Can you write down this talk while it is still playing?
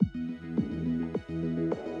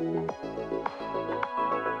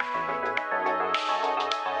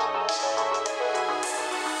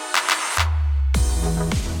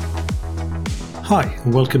Hi,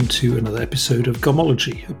 and welcome to another episode of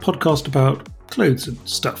Gomology, a podcast about clothes and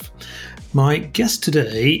stuff. My guest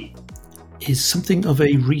today is something of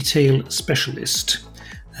a retail specialist.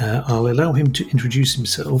 I'll allow him to introduce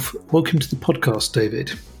himself. Welcome to the podcast,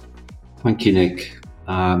 David. Thank you, Nick.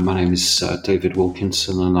 My name is David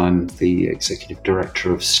Wilkinson, and I'm the Executive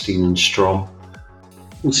Director of Steen & Strom.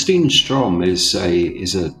 Well, Steen & Strom is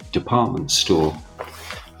a department store,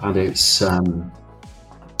 and it's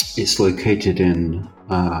located in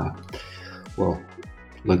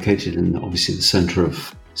obviously the centre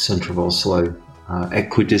of Oslo,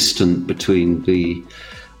 equidistant between the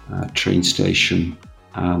train station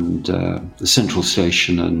and the central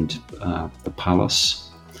station and the palace.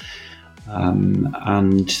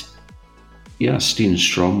 Steen &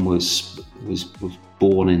 Strom was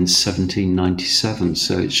born in 1797,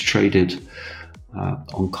 so it's traded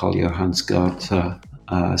on Karl Johans gate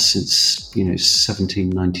since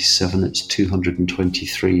 1797. It's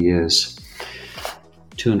 223 years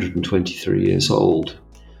old.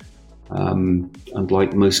 And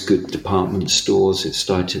like most good department stores, it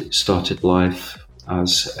started life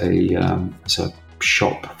as a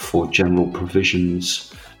shop for general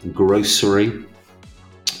provisions and grocery,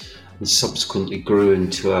 and subsequently grew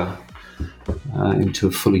into a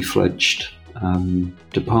fully fledged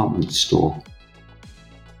department store.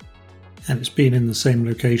 And it's been in the same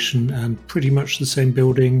location and pretty much the same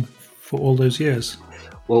building for all those years.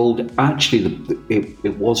 Well, actually,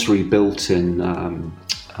 it was rebuilt in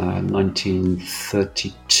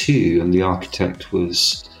 1932, and the architect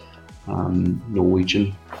was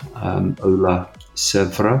Norwegian, Ola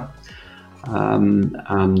Sævre, and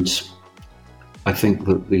I think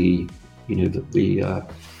that the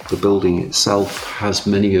building itself has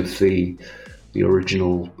many of the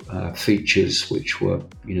original features which were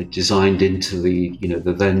designed into the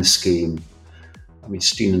then scheme. I mean,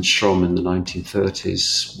 Steen & Strom in the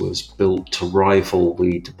 1930s was built to rival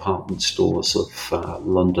the department stores of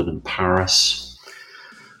London and Paris,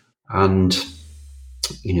 and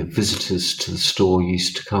visitors to the store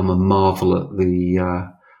used to come and marvel at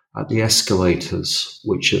the escalators,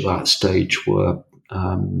 which at that stage were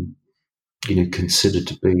considered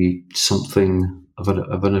to be something of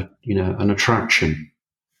an attraction.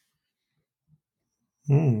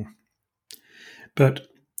 But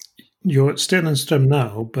you're at Steen & Strom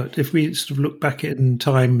now, but if we sort of look back in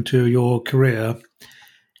time to your career,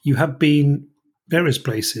 you have been various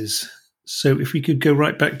places. So if we could go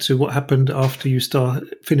right back to what happened after you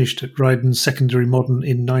finished at Ryden Secondary Modern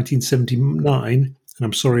in 1979, and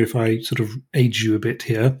I'm sorry if I sort of age you a bit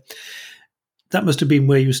here, that must have been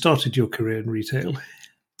where you started your career in retail.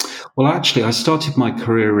 Well, actually, I started my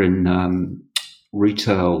career in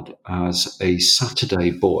retail as a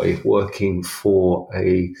Saturday boy working for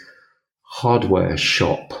a hardware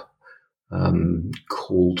shop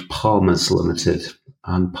called Palmer's Limited.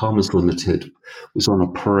 And Palmer's Limited was on a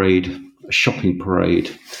shopping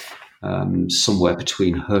parade, somewhere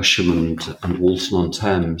between Hersham and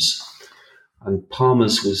Walton-on-Thames. And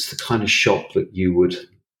Palmer's was the kind of shop that you would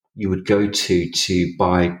go to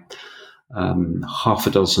buy half a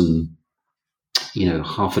dozen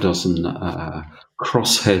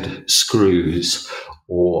crosshead screws,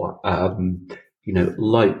 or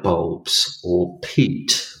light bulbs, or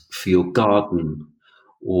peat for your garden,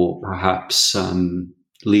 or perhaps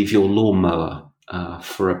leave your lawnmower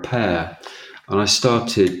for repair. And I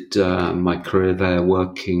started my career there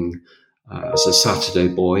working as a Saturday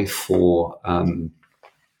boy for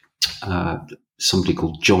somebody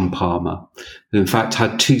called John Palmer, who in fact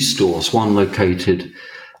had two stores, one located,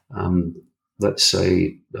 let's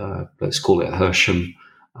call it Hersham,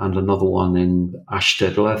 and another one in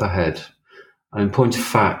Ashtead Leatherhead. And in point of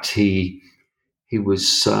fact, he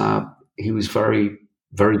was very,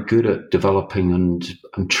 very good at developing and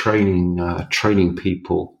training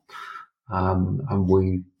people, and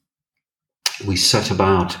we set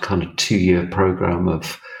about a kind of 2-year program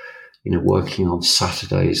of working on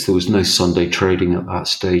Saturdays. There was no Sunday trading at that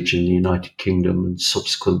stage in the United Kingdom, and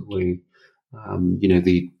subsequently,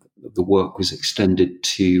 the work was extended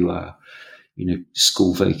to,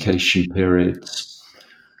 school vacation periods.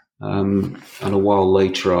 And a while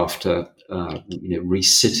later, after,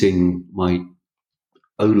 resitting my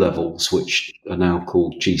O-levels, which are now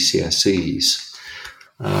called GCSEs,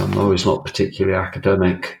 I was not particularly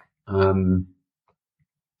academic.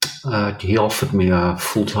 He offered me a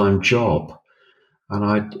full-time job,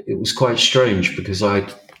 and it was quite strange because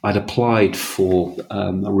I'd applied for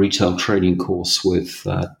a retail training course with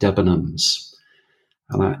Debenhams,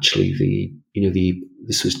 and actually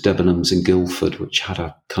this was Debenhams in Guildford, which had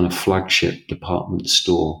a kind of flagship department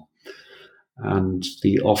store, and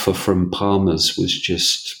the offer from Palmer's was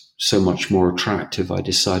just so much more attractive. I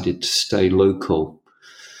decided to stay local.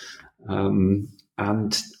 And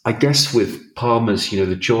I guess with Palmer's,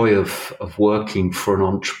 the joy of working for an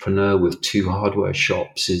entrepreneur with 2 hardware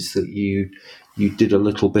shops is that you did a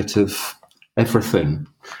little bit of everything.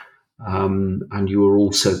 And you were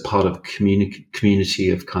also part of a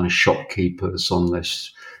community of kind of shopkeepers on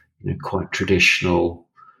this, quite traditional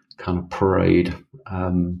kind of parade.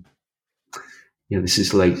 This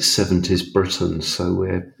is late 70s Britain, so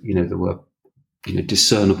there were,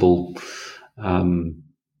 discernible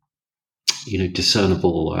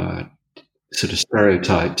sort of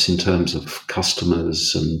stereotypes in terms of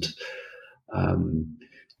customers and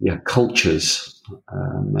cultures,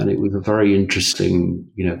 and it was a very interesting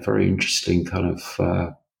kind of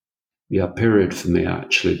period for me,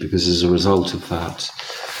 actually, because as a result of that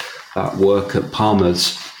work at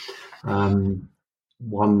Palmer's,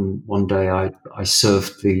 one day I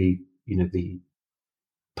served the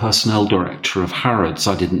personnel director of Harrods.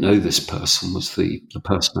 I didn't know this person was the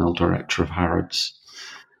personnel director of Harrods.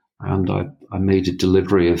 And I made a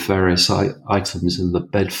delivery of various items in the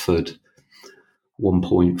Bedford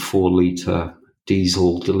 1.4 litre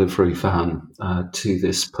diesel delivery van to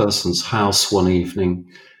this person's house one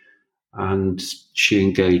evening. And she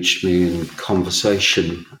engaged me in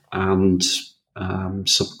conversation and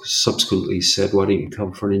subsequently said, "Why don't you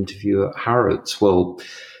come for an interview at Harrods?" Well,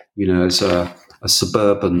 as a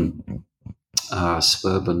suburban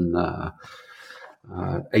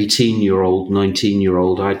 18-year-old,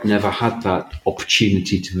 19-year-old, I'd never had that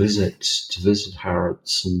opportunity to visit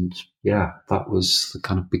Harrods, and that was the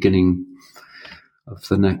kind of beginning of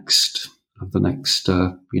the next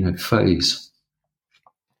phase.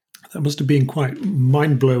 That must have been quite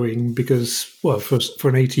mind-blowing because, well, for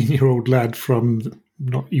an 18-year-old lad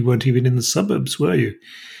you weren't even in the suburbs, were you?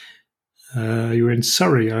 You were in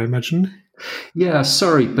Surrey, I imagine. Yeah,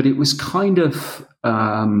 Surrey, but it was kind of,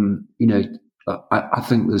 I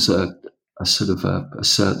think there's a sort of a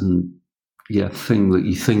certain thing that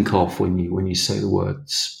you think of when you say the word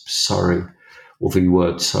Surrey or the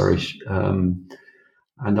word Surrey, and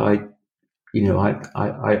I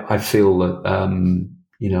feel that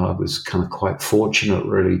I was kind of quite fortunate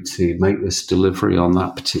really to make this delivery on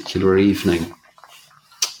that particular evening,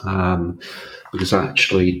 because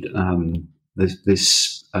actually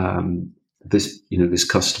this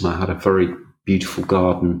customer had a very beautiful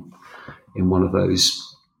garden in one of those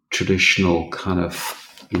traditional kind of,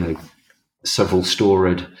 several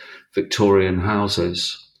storied Victorian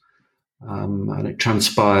houses. And it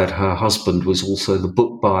transpired her husband was also the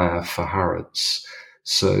book buyer for Harrods.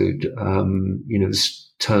 So,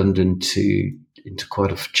 this turned into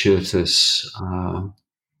quite a fortuitous,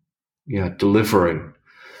 delivery,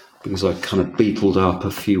 because I kind of beetled up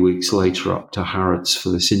a few weeks later up to Harrods for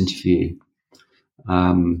this interview.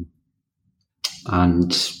 And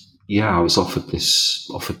I was offered this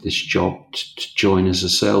job to join as a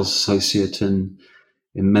sales associate in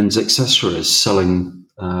men's accessories, selling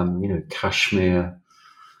cashmere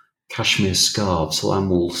scarves,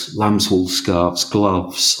 lamb's wool scarves,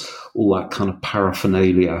 gloves, all that kind of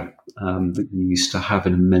paraphernalia that you used to have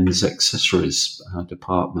in a men's accessories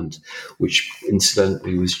department, which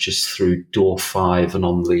incidentally was just through door 5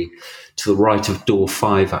 and to the right of door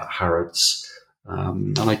 5 at Harrods.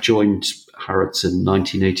 And I joined Harrods in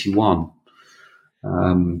 1981.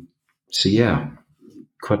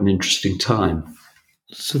 Quite an interesting time.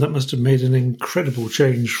 So that must have made an incredible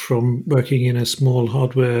change from working in a small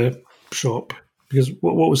hardware shop, because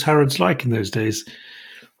what was Harrods like in those days?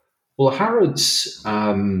 Well, Harrods,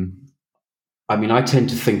 I tend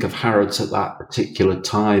to think of Harrods at that particular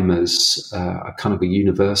time as a kind of a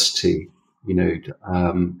university. You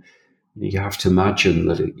have to imagine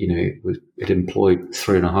that it employed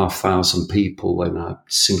 3,500 people in a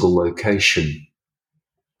single location,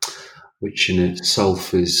 which in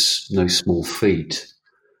itself is no small feat.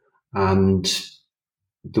 And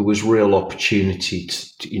there was real opportunity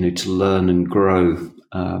to learn and grow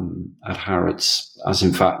at Harrods, as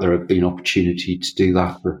in fact there had been opportunity to do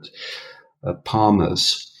that at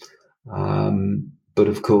Palmer's. But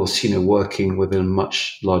of course, working within a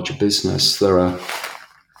much larger business, there were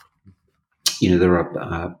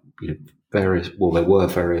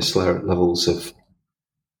various levels of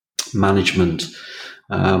management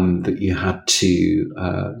that you had to.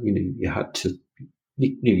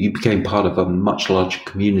 You became part of a much larger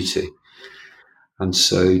community. And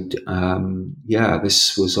so,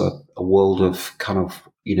 this was a world of kind of,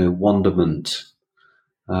 wonderment.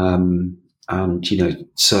 And,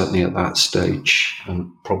 certainly at that stage,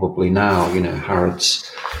 and probably now,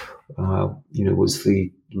 Harrods was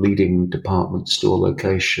the leading department store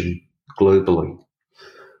location globally.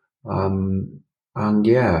 And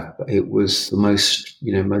yeah, it was the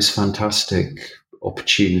most fantastic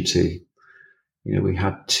opportunity. We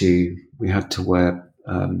had to wear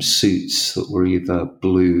suits that were either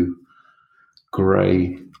blue,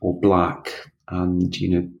 grey, or black, and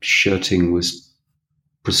shirting was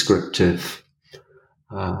prescriptive.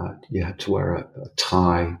 You had to wear a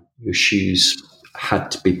tie. Your shoes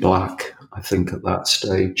had to be black, I think, at that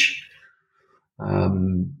stage.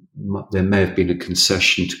 There may have been a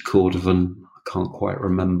concession to Cordovan. I can't quite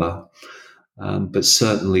remember. But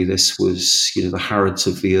certainly this was, the Harrods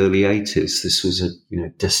of the early 80s. This was a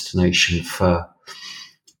destination for,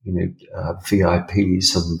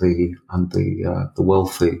 VIPs and the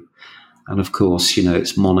wealthy. And of course,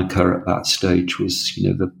 its moniker at that stage was,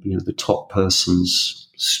 the top person's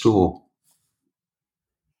store.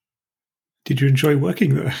 Did you enjoy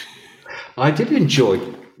working there? I did enjoy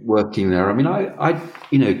working there. I mean,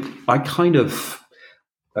 I kind of,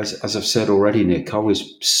 as I've said already, Nick, I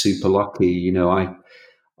was super lucky.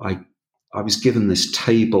 I was given this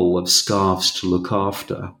table of scarves to look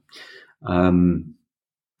after. And,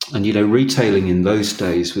 retailing in those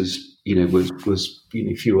days was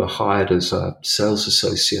if you were hired as a sales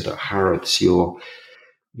associate at Harrods, your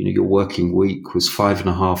working week was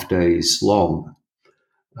 5.5 days long.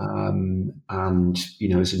 And,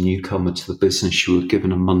 as a newcomer to the business, you were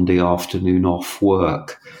given a Monday afternoon off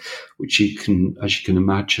work, which as you can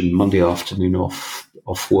imagine, Monday afternoon off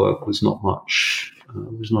work was not much,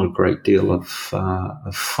 was not a great deal of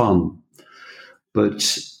fun.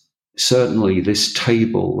 But certainly this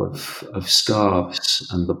table of scarves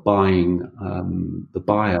and the buyer,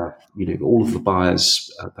 all of the buyers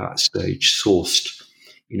at that stage sourced,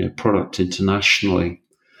 product internationally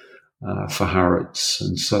for Harrods.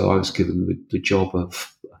 And so I was given the job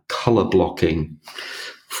of colour blocking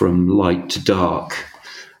from light to dark,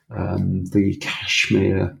 the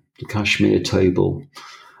cashmere table.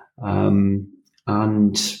 And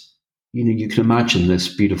you can imagine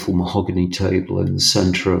this beautiful mahogany table in the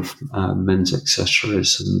centre of men's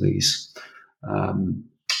accessories and these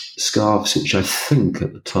scarves, which I think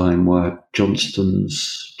at the time were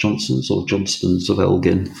Johnston's of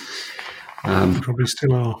Elgin. Probably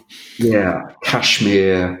still are. Yeah,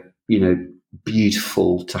 cashmere,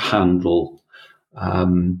 beautiful to handle.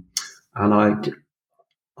 And I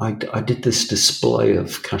did this display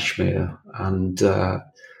of cashmere, and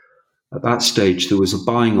at that stage, there was a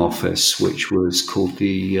buying office which was called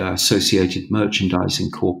the Associated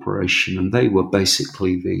Merchandising Corporation, and they were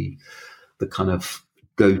basically the kind of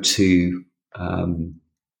go-to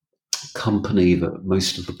company that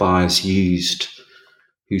most of the buyers used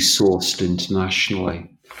who sourced internationally.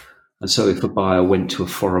 And so if a buyer went to a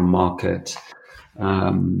foreign market,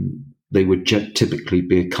 they would typically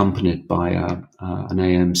be accompanied by an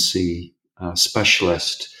AMC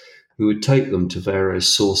specialist who would take them to various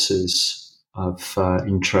sources of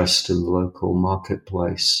interest in the local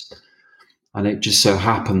marketplace. And it just so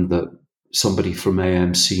happened that somebody from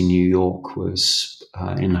AMC New York was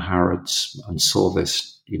in Harrods and saw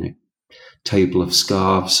this, table of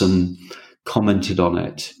scarves and commented on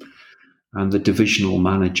it. And the divisional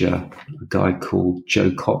manager, a guy called Joe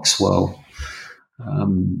Coxwell,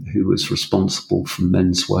 who was responsible for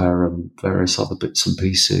menswear and various other bits and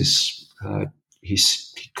pieces, he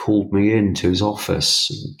called me into his office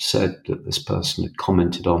and said that this person had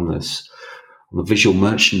commented on the visual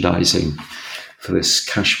merchandising for this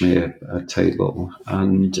cashmere table,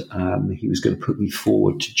 and he was going to put me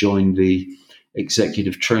forward to join the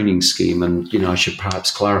executive training scheme. And I should perhaps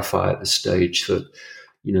clarify at this stage that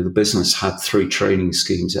the business had 3 training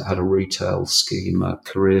schemes. It had a retail scheme, a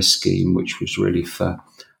career scheme, which was really for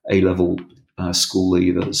A-level school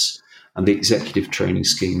leavers, and the executive training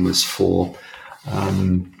scheme was for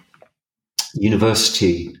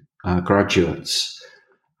university graduates.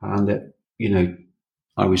 And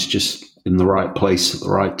I was just in the right place at the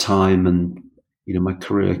right time, and my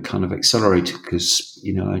career kind of accelerated because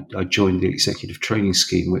I joined the executive training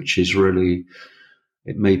scheme, which is really,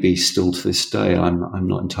 it may be still to this day, I'm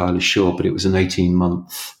not entirely sure, but it was an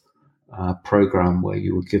 18-month program where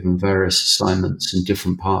you were given various assignments in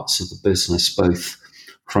different parts of the business, both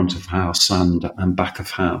front of house and back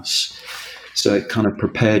of house. So it kind of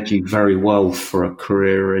prepared you very well for a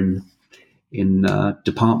career in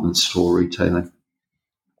department store retailing.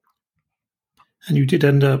 And you did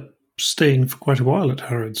end up staying for quite a while at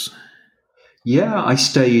Harrods. Yeah, I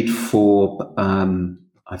stayed for,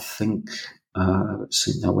 I think, let's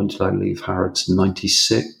see now, when did I leave Harrods?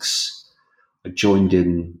 96. I joined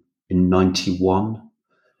in 91.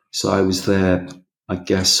 So I was there I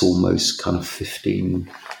guess, almost kind of 15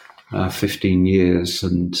 years.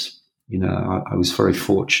 And, I was very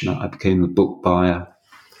fortunate. I became a book buyer,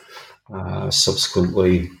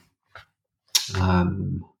 subsequently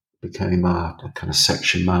became a kind of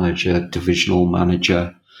section manager, divisional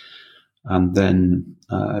manager. And then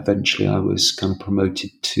eventually I was kind of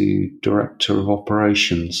promoted to director of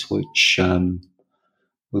operations, which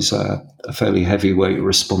was a fairly heavyweight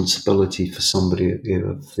responsibility for somebody at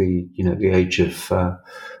the age of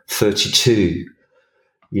 32.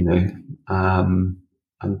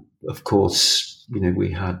 And of course,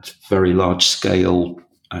 we had very large scale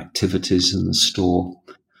activities in the store.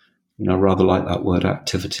 I rather like that word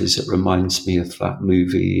activities. It reminds me of that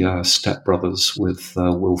movie Step Brothers with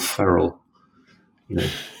Will Ferrell.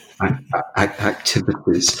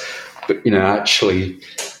 Activities, but actually,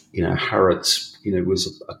 Harrods,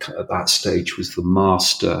 was at that stage was the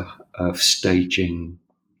master of staging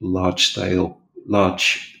large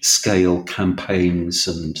scale campaigns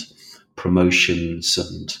and promotions,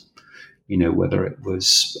 and whether it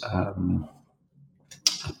was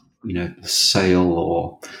the sale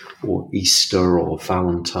or Easter or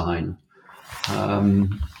Valentine.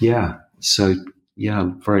 So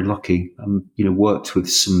I'm very lucky. Worked with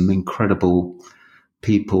some incredible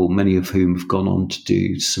people, many of whom have gone on to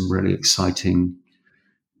do some really exciting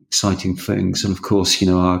things. And of course,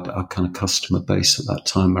 our kind of customer base at that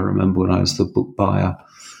time. I remember when I was the book buyer,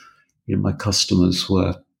 my customers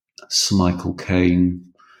were Sir Michael Caine,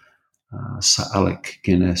 Sir Alec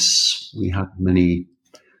Guinness. We had many,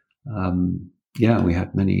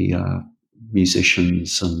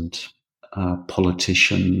 musicians and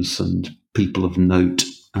politicians and people of note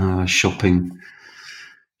shopping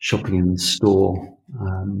in the store.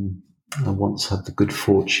 I once had the good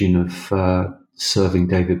fortune of serving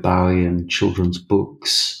David Bowie in children's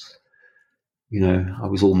books. I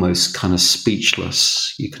was almost kind of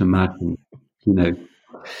speechless. You can imagine,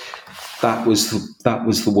 that was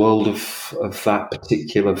the world of that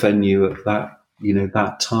particular venue at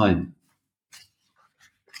that time.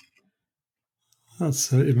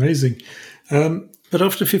 That's amazing. But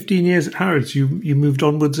after 15 years at Harrods, you moved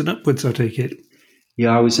onwards and upwards, I take it.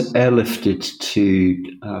 Yeah, I was airlifted to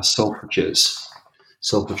Selfridges,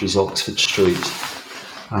 Oxford Street,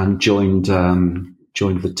 and joined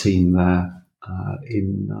the team there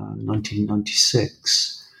in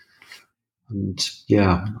 1996. And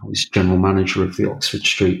I was general manager of the Oxford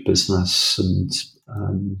Street business, and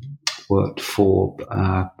worked for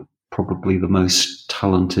probably the most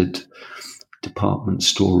talented department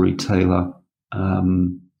store retailer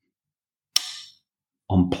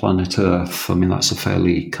on planet Earth. I mean, that's a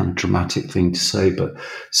fairly kind of dramatic thing to say, but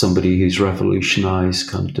somebody who's revolutionized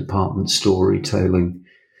kind of department store retailing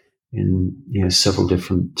in several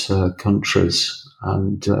different countries.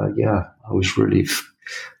 And I was really,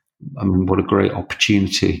 what a great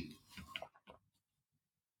opportunity.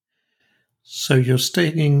 So you're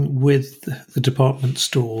staying with the department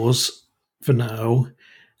stores for now,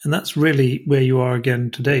 and that's really where you are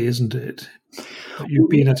again today, isn't it? You've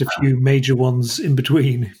been at a few major ones in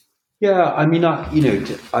between. Yeah, I mean,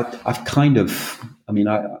 I've kind of,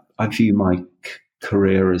 I view my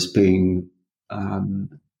career as being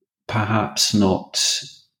perhaps not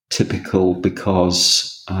typical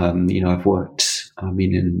because, I've worked,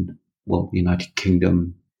 in the United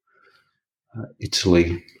Kingdom,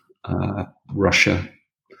 Italy, Russia,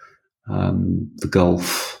 the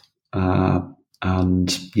Gulf, and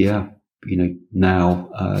now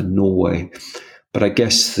Norway. But I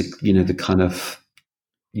guess the kind of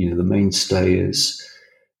the mainstay is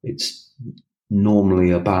it's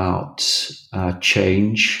normally about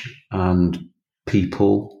change and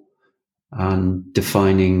people and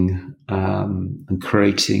defining and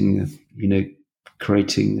creating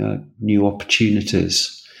new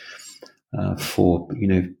opportunities for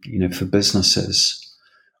for businesses.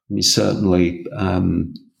 I mean, certainly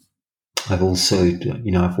I've also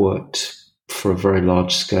I've worked for a very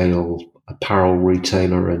large scale apparel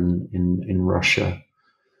retailer in Russia,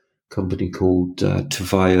 a company called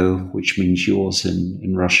Tvoyo, which means yours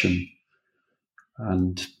in Russian.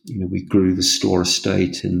 And, we grew the store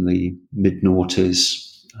estate in the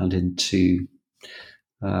mid-noughties and into,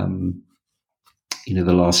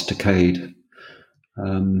 the last decade.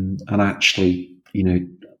 And actually,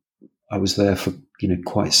 I was there for,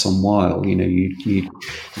 quite some while. You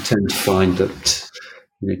tend to find that,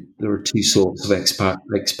 there are two sorts of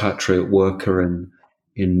expatriate worker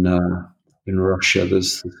in Russia.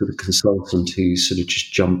 There's the sort of consultant who sort of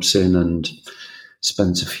just jumps in and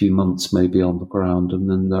spends a few months maybe on the ground, and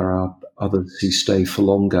then there are others who stay for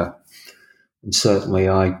longer. And certainly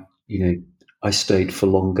I stayed for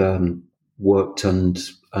longer, and worked and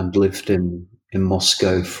lived in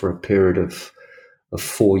Moscow for a period of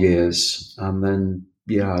 4 years, and then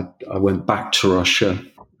I went back to Russia.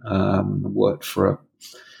 Worked for a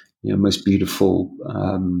most beautiful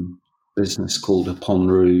business called Upon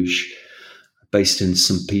Rouge, based in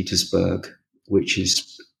St. Petersburg, which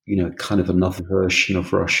is kind of another version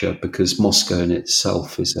of Russia, because Moscow in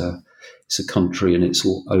itself is a country in its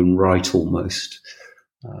own right almost.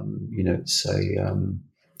 It's a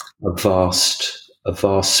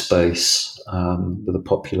vast space with a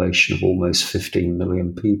population of almost 15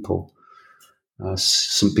 million people.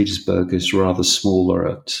 St. Petersburg is rather smaller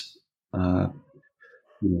at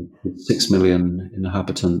 6 million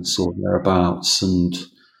inhabitants or thereabouts,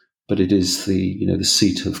 but it is the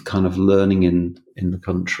seat of kind of learning in the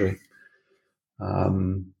country.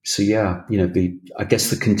 I guess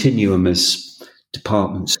the continuum is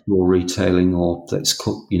department store retailing, or let's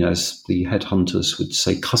call, as the headhunters would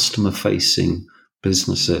say, customer-facing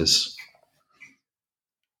businesses.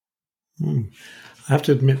 I have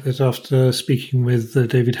to admit that after speaking with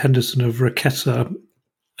David Henderson of Raketa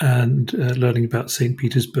and learning about St.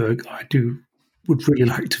 Petersburg, I would really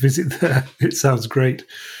like to visit there. It sounds great.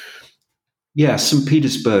 Yeah, St.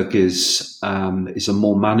 Petersburg is a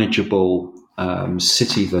more manageable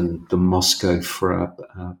city than Moscow for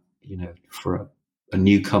a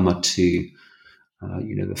newcomer to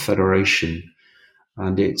the Federation,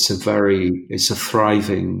 and it's a thriving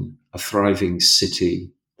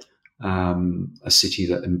city, a city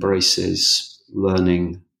that embraces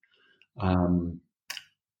learning,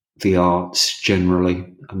 the arts generally.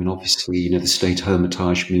 I mean, obviously, the State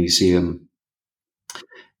Hermitage Museum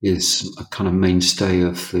is a kind of mainstay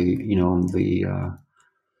of the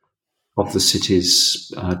of the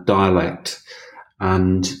city's dialect,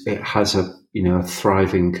 and it has a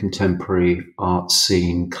thriving contemporary art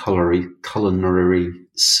scene, culinary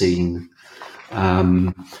scene,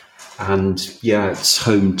 and it's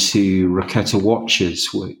home to Raketa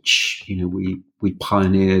watches, which we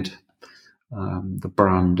pioneered the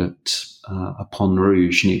brand at Upon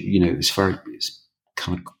Rouge, and it's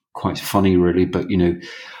kind of quite funny, really. But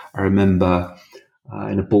I remember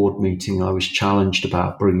in a board meeting, I was challenged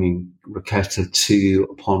about bringing Raketa to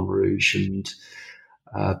Upon Rouge, and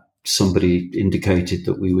somebody indicated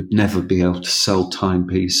that we would never be able to sell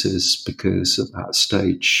timepieces, because at that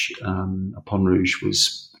stage, Upon Rouge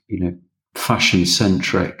was fashion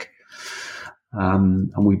centric.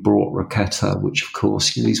 And we brought Raketa, which of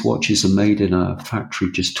course, these watches are made in a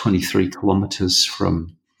factory just 23 kilometers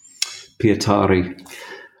from Pietari.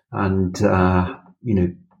 And,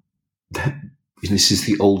 this is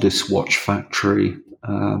the oldest watch factory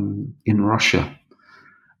in Russia.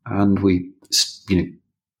 And we,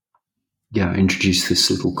 introduced this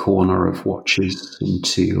little corner of watches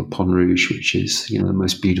into Upon Rouge, which is, the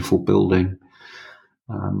most beautiful building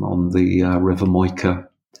on the River Moika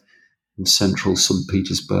in central St.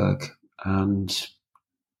 Petersburg. And,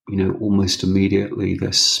 almost immediately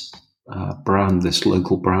this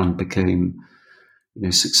local brand became,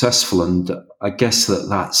 successful. And I guess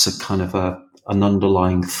that's a kind of an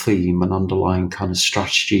underlying theme, an underlying kind of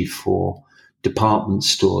strategy for department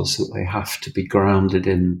stores, that they have to be grounded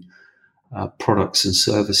in products and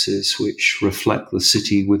services which reflect the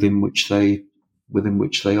city within which they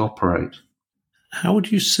operate. How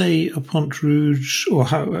would you say Upon Rouge, or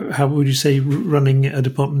how would you say running a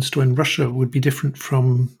department store in Russia would be different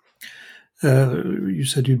from? You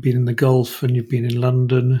said you'd been in the Gulf and you've been in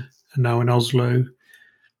London and now in Oslo.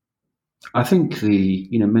 I think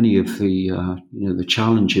many of the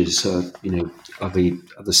challenges are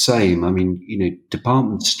the same. I mean,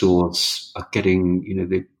 department stores are getting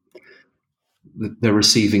they're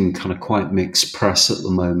receiving kind of quite mixed press at the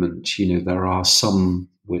moment. There are some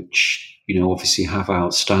which obviously have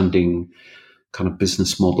outstanding kind of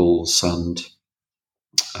business models and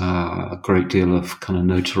a great deal of kind of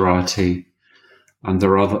notoriety, and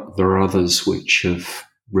there are others which have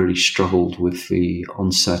really struggled with the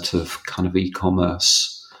onset of kind of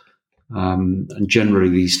e-commerce. And generally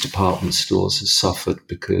these department stores have suffered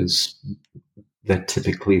because they're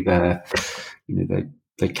typically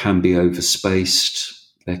they can be overspaced.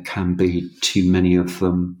 There can be too many of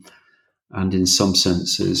them. And in some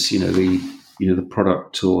senses, the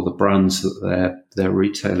product or the brands that they're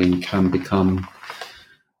retailing can become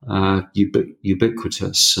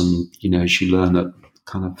ubiquitous. And, as you learn at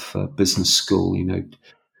kind of business school,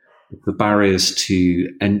 the barriers to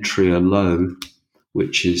entry are low,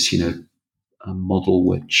 which is, a model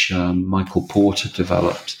which Michael Porter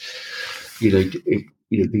developed.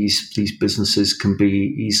 These businesses can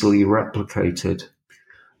be easily replicated.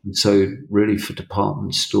 And so really for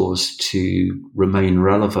department stores to remain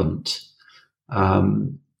relevant,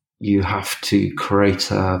 you have to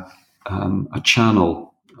create a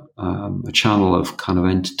channel of kind of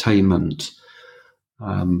entertainment,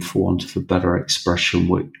 for want of a better expression,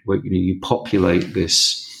 where you populate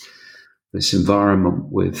this environment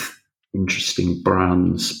with interesting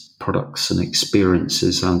brands, products, and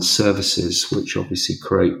experiences and services, which obviously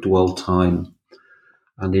create dwell time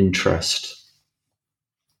and interest.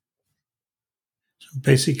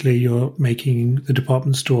 Basically, you're making the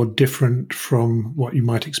department store different from what you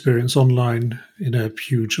might experience online in a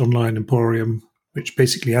huge online emporium, which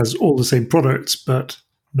basically has all the same products, but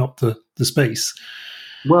not the space.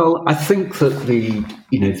 Well, I think that the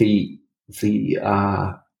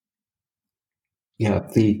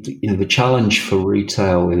challenge for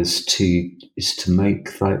retail is to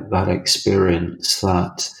make that experience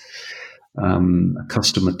that a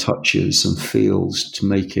customer touches and feels, to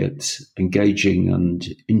make it engaging and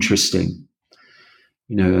interesting.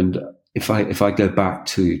 And if I go back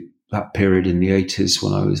to that period in the 80s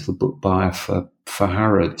when I was the book buyer for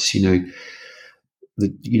Harrods,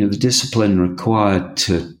 the discipline required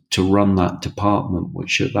to run that department,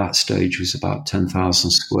 which at that stage was about 10,000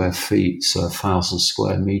 square feet, so 1,000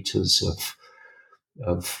 square meters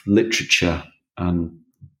of literature and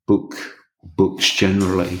books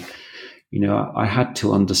generally. I had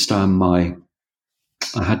to understand my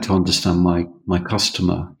customer,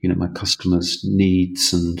 my customer's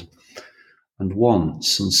needs and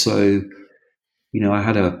wants, and so I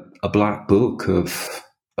had a black book of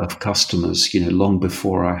customers, long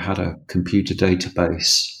before I had a computer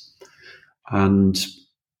database. And,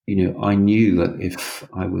 I knew that if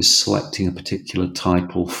I was selecting a particular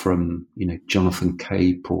title from, Jonathan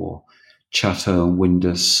Cape or Chatto and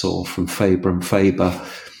Windus or from Faber and Faber,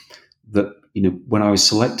 that, when I was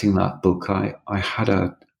selecting that book, I had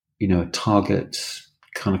a target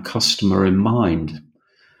kind of customer in mind.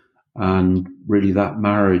 And really that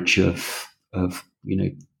marriage of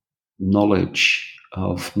knowledge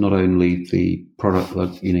of not only the product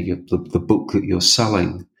that the book that you're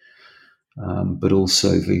selling, but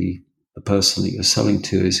also the person that you're selling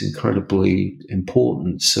to is incredibly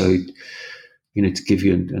important. So, to give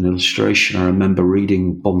you an illustration, I remember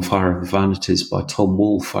reading Bonfire of the Vanities by Tom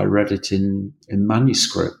Wolfe. I read it in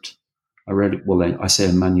manuscript. I read it, well, I say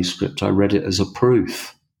in manuscript, I read it as a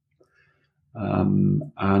proof.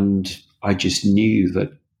 And I just knew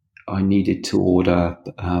that I needed to order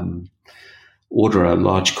a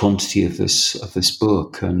large quantity of this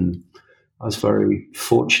book, and I was very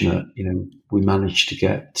fortunate. We managed to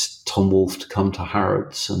get Tom Wolfe to come to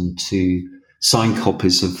Harrods and to sign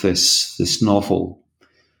copies of this novel,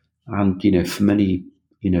 and for many,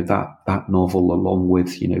 that novel, along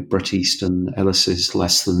with Bret Easton Ellis's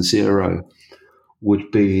Less Than Zero,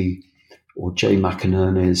 would be, or Jay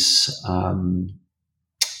McInerney's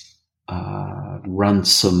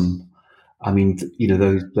Ransom. I mean,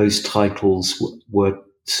 those titles were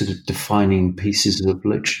sort of defining pieces of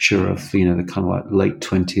literature of the kind of like late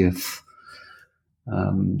 20th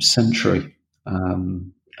century,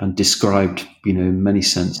 and described in many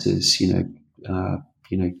senses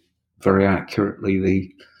very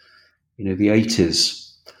accurately the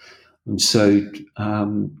 80s. And so I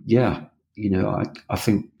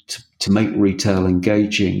think to make retail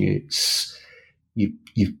engaging, it's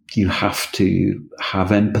you have to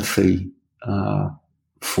have empathy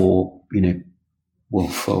for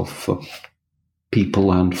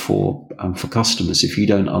people and for customers. If you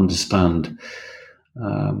don't understand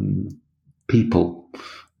people,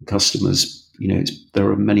 customers, there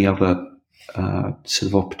are many other sort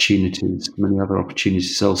of opportunities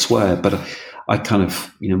elsewhere. But I kind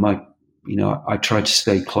of, I try to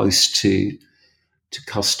stay close to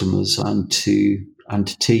customers and to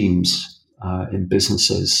teams in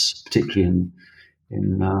businesses, particularly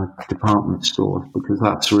in department stores, because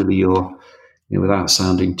that's really your, without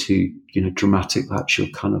sounding too dramatic, that's your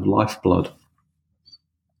kind of lifeblood.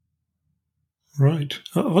 Right.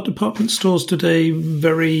 Are department stores today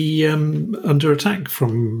very under attack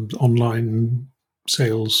from online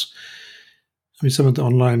sales? I mean, some of the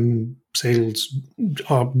online sales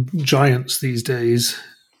are giants these days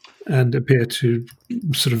and appear to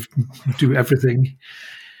sort of do everything.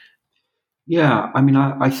 Yeah, I mean,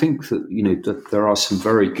 I think that that there are some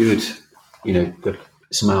very good,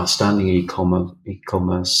 some outstanding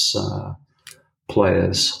e-commerce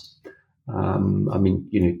players. I mean,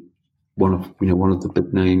 one of the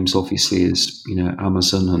big names obviously is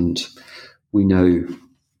Amazon, and we know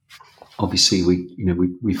obviously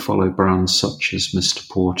we follow brands such as Mr.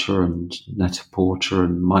 Porter and Net-a-Porter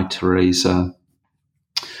and Mytheresa,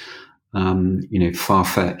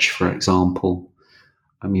 Farfetch, for example.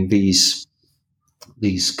 I mean, these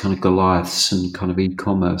these kind of Goliaths and kind of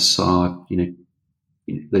e-commerce are,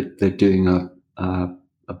 they're doing a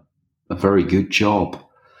very good job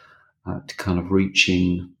at kind of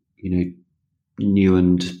reaching, new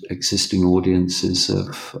and existing audiences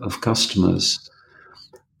of customers.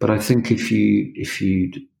 But I think if you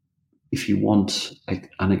want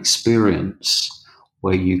an experience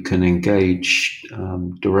where you can engage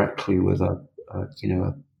directly with a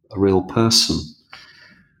real person,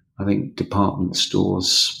 I think department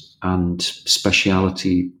stores and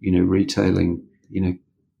specialty, retailing,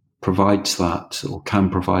 provides that, or can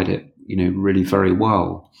provide it, really very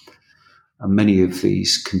well. And many of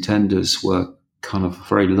these contenders were kind of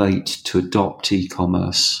very late to adopt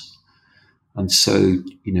e-commerce. And so,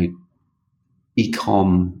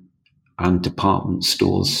 e-com and department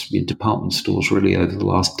stores really over the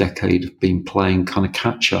last decade have been playing kind of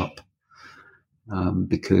catch up,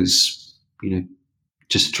 because,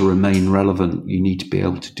 just to remain relevant, you need to be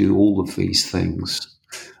able to do all of these things.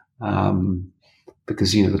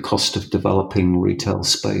 Because, the cost of developing retail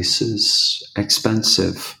space is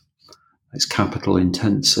expensive. It's capital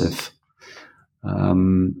intensive.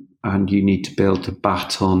 And you need to be able to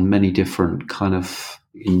bat on many different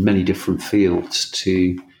in many different fields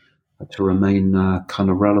to remain kind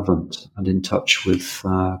of relevant and in touch with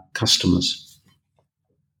customers.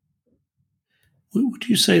 Would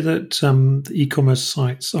you say that the e-commerce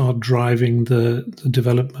sites are driving the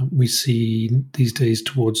development we see these days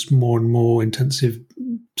towards more and more intensive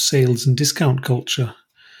sales and discount culture?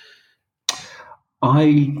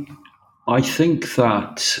 I think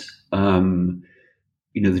that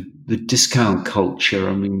the discount culture.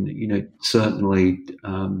 I mean, certainly.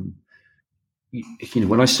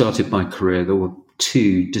 When I started my career, there were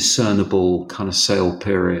two discernible kind of sale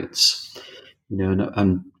periods.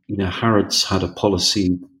 And Harrods had a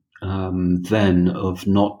policy then of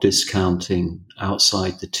not discounting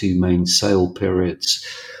outside the two main sale periods,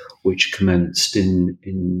 which commenced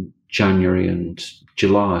in January and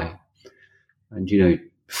July. And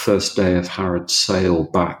first day of Harrods sale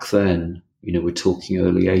back then, we're talking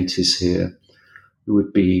early 80s here, there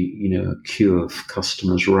would be, a queue of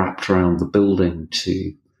customers wrapped around the building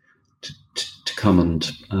to come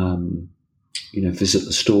and, visit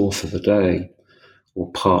the store for the day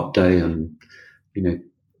or part day. And,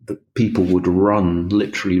 the people would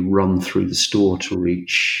literally run through the store to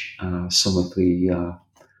reach some of the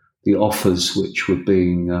offers which were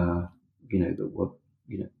being, that were,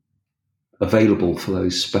 available for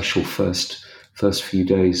those special first few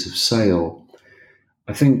days of sale.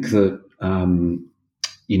 I think that,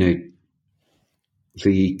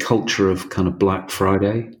 the culture of kind of Black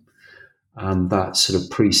Friday and that sort of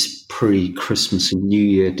pre-Christmas and New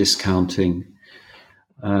Year discounting,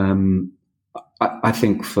 I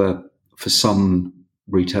think for some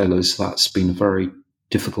retailers that's been a very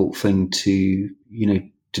difficult thing to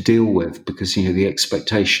deal with, because the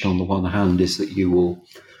expectation on the one hand is that you will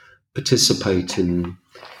participate in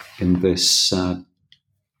this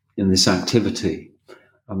activity,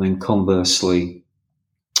 and then conversely,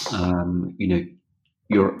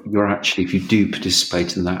 you're actually, if you do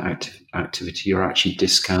participate in that activity, you're actually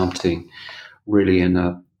discounting really in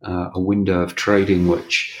a window of trading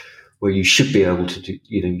where you should be able to do,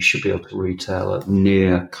 you should be able to retail at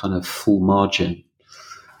near kind of full margin.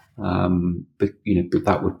 But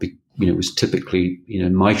that would be, it was typically,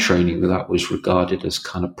 in my training, that was regarded as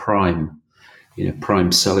kind of prime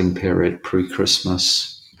selling period,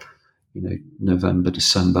 pre-Christmas, November,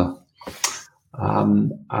 December.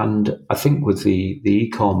 And I think with the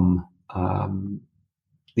e-com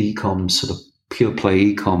sort of pure play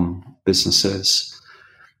e-com businesses,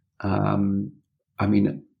 I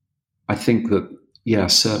mean, I think that,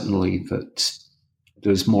 certainly that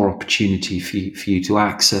there's more opportunity for you to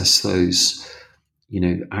access those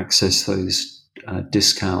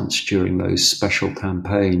discounts during those special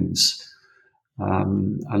campaigns.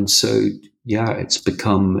 And so, it's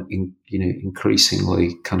become,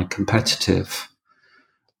 increasingly kind of competitive.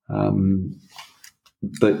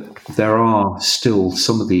 But there are still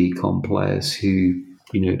some of the e-com players who,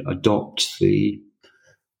 adopt the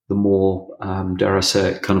more, dare I say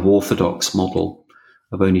it, kind of orthodox model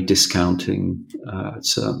of only discounting at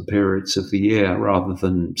certain periods of the year rather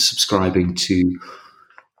than subscribing to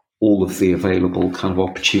all of the available kind of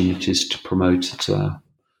opportunities to promote at a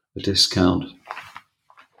discount.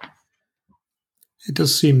 It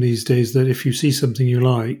does seem these days that if you see something you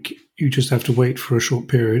like, you just have to wait for a short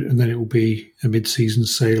period, and then it will be a mid-season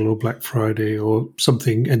sale or Black Friday or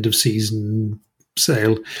something end-of-season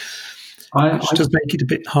sale. Which does make it a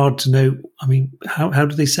bit hard to know. I mean, how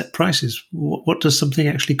do they set prices? What does something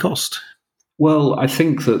actually cost? Well, I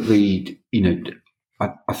think that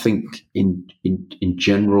I think in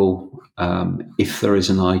general, if there is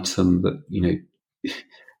an item that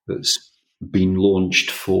that's been launched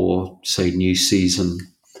for, say, new season,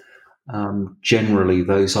 generally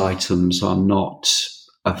those items are not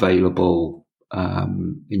available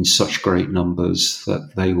in such great numbers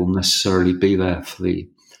that they will necessarily be there for the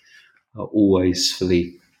always for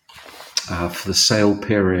the sale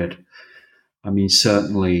period. I mean,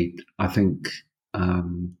 certainly, I think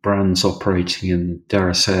brands operating in, dare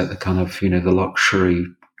I say it, the kind of, the luxury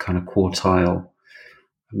kind of quartile.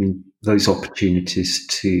 I mean, those opportunities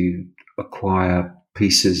to acquire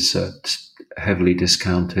pieces at heavily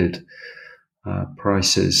discounted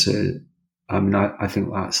prices. I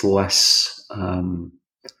think that's less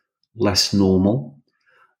normal.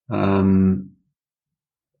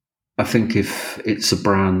 I think if it's a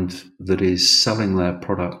brand that is selling their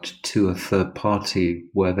product to a third party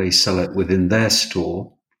where they sell it within their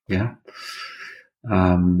store,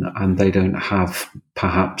 and they don't have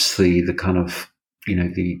perhaps the kind of,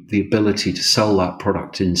 the ability to sell that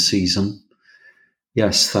product in season,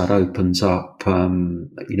 yes, that opens up,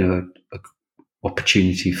 a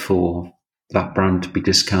opportunity for that brand to be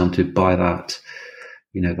discounted by that,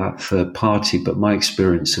 that third party. But my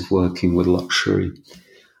experience of working with luxury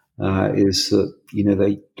is that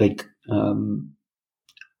they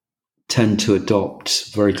tend to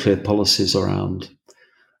adopt very clear policies around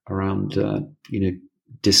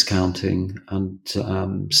discounting and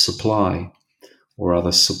supply, or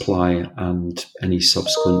other supply and any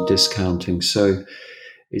subsequent discounting. So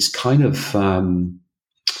it's kind of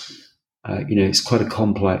it's quite a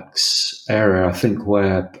complex area. I think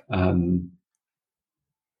where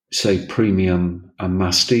say premium and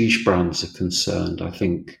masstige brands are concerned, I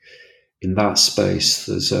think in that space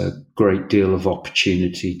there's a great deal of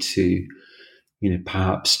opportunity to,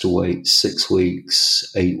 perhaps to wait 6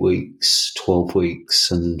 weeks, 8 weeks, 12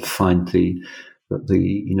 weeks, and find the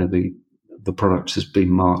product has been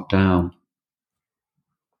marked down.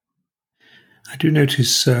 I do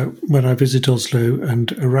notice when I visit Oslo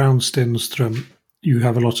and around Stenström, you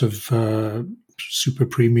have a lot of super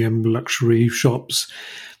premium luxury shops.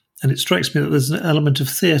 And it strikes me that there's an element of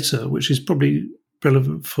theatre, which is probably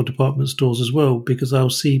relevant for department stores as well, because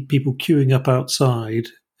I'll see people queuing up outside.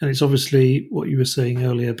 And it's obviously what you were saying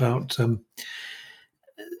earlier about an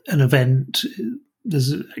event.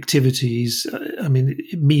 There's activities. I mean,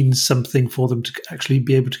 it means something for them to actually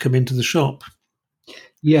be able to come into the shop.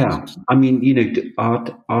 Yeah, I mean,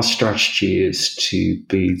 our strategy is to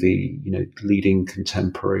be the leading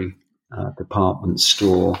contemporary department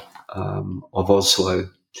store of Oslo.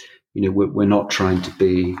 We're not trying to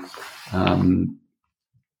be a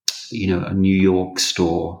New York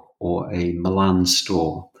store or a Milan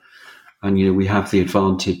store, and we have the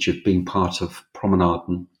advantage of being part of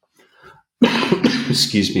Promenaden.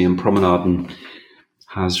 Excuse me, and Promenaden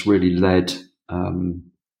has really led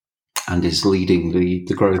and is leading the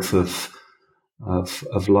growth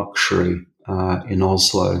of luxury in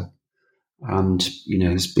Oslo, and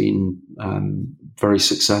has been very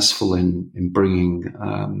successful in bringing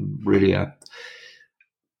really an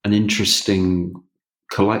interesting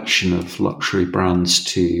collection of luxury brands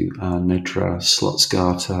to Nedre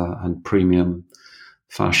Slottsgata, and premium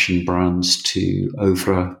fashion brands to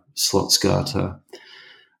Ovre Slottsgata.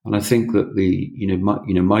 And I think that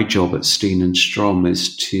my job at Steen and Strom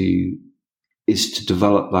is to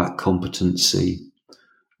develop that competency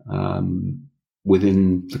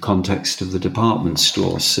within the context of the department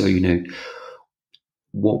store. So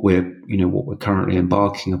what we're currently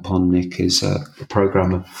embarking upon, Nick, is a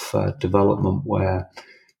program of development where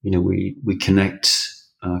we connect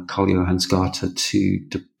Karl Johans gate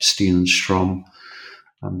to Steen and Strom.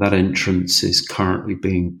 That entrance is currently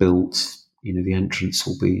being built. The entrance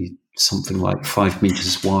will be something like 5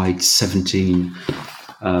 meters wide, 17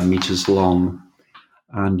 meters long,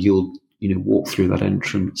 and you'll walk through that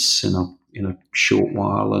entrance in a short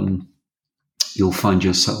while, and you'll find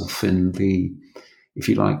yourself in the, if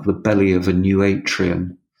you like, the belly of a new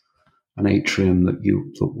atrium, an atrium that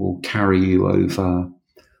will carry you over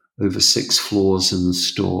 6 floors in the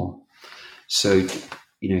store. So,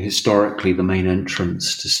 historically, the main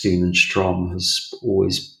entrance to Steen and Strom has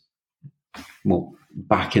always, well,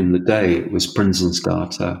 back in the day, it was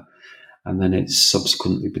Prinsensgata, and then it's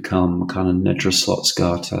subsequently become kind of Nedre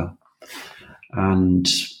Slottsgata, and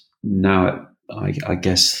now I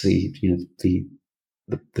guess the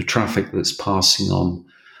traffic that's passing on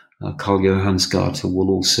Karl Johans gate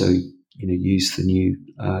will also use the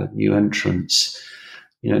new entrance.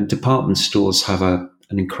 Department stores have an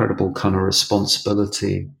incredible kind of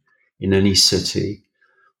responsibility in any city,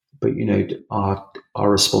 but our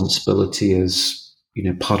responsibility as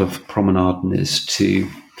part of Promenaden is to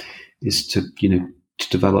to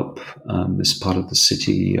develop this part of the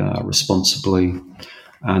city responsibly,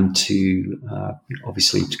 and to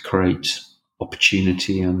obviously to create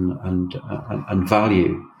opportunity and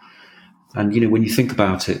value. And when you think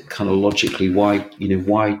about it, kind of logically, why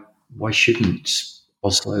shouldn't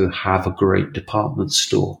Oslo have a great department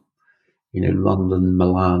store? London,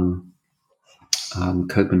 Milan,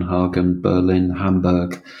 Copenhagen, Berlin,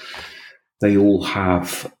 Hamburg, they all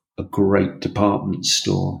have a great department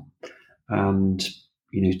store. And,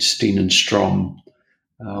 Steen and Strom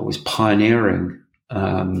was pioneering,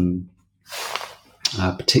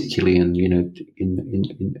 particularly in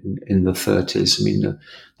the 30s. I mean, there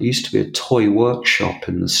used to be a toy workshop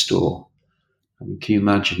in the store. I mean, can you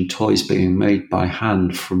imagine toys being made by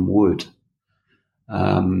hand from wood?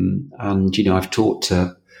 And I've talked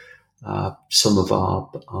to some of our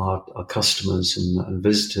customers and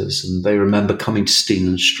visitors, and they remember coming to Steen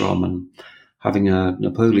and Strom and having a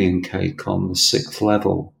Napoleon cake on the 6th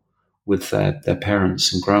level with their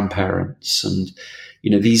parents and grandparents. And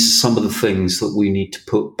these are some of the things that we need to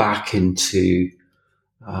put back into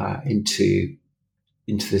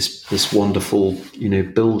this wonderful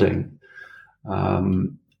building.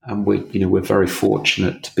 And we're very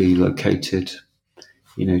fortunate to be located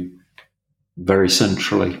very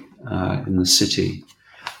centrally in the city,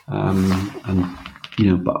 but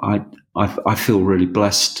I feel really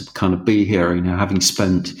blessed to kind of be here, having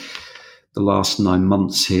spent the last 9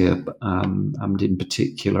 months here, and in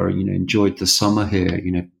particular, enjoyed the summer here,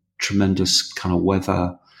 tremendous kind of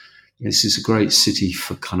weather. This is a great city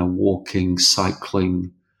for kind of walking,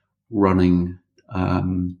 cycling, running.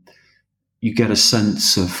 You get a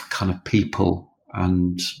sense of kind of people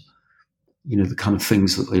and, the kind of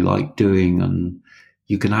things that they like doing, and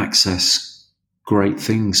you can access great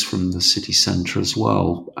things from the city centre as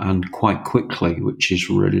well, and quite quickly, which is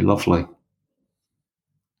really lovely.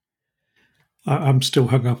 I'm still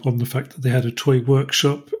hung up on the fact that they had a toy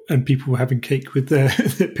workshop and people were having cake with their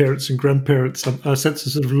parents and grandparents. I sense a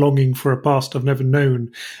sort of longing for a past I've never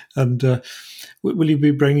known. And will you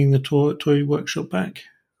be bringing the toy workshop back?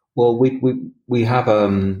 Well, we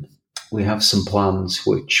have some plans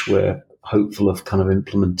which we're hopeful of kind of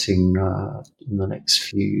implementing in the next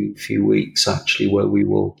few weeks, actually, where we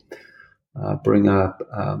will bring a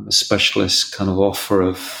specialist kind of offer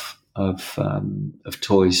of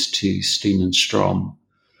toys to Steen and Strom,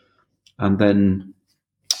 and then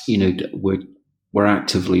we're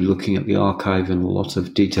actively looking at the archive in a lot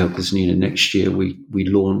of detail, because next year we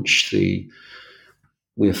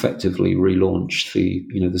effectively relaunched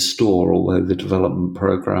the store, although the development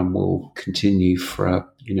program will continue for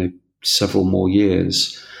several more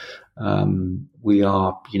years. We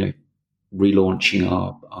are relaunching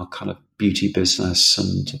our kind of beauty business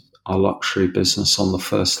and our luxury business on the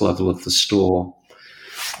first level of the store,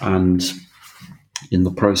 and in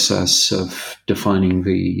the process of defining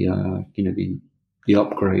the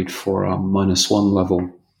upgrade for our -1 level.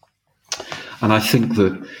 And I think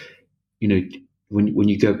that when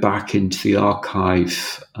you go back into the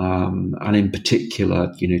archive, and in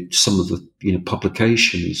particular some of the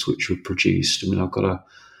publications which were produced. I mean, I've got a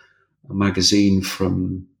magazine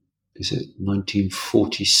from, is it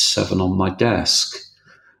 1947 on my desk.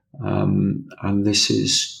 And this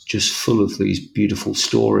is just full of these beautiful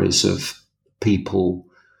stories of people,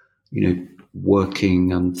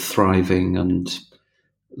 working and thriving and,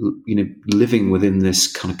 living within this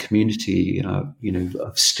kind of community,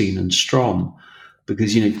 of Steen and Strom,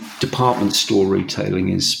 because, department store retailing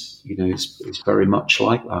is very much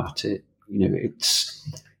like that.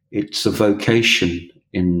 It's a vocation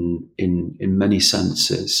in many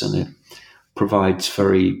senses, and it provides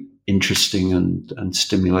very interesting and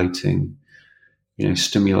stimulating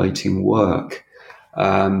work,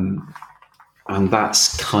 and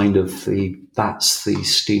that's kind of the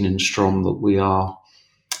Steen and Strom that we are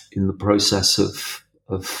in the process of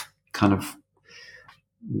kind of,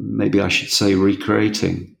 maybe I should say,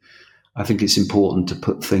 recreating. I think it's important to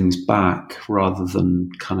put things back rather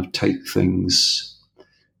than kind of take things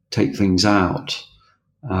out,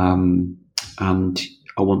 and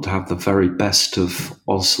I want to have the very best of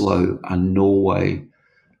Oslo and Norway,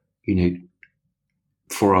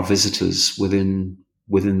 for our visitors within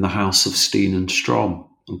the house of Steen and Strom,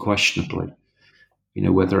 unquestionably.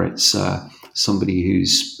 Whether it's somebody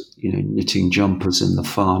who's knitting jumpers in the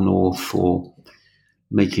far north, or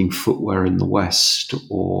making footwear in the west,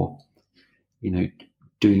 or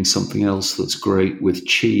doing something else that's great with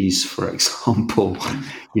cheese, for example.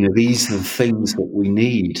 These are the things that we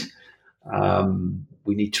need.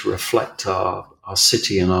 We need to reflect our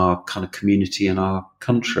city and our kind of community and our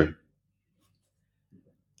country.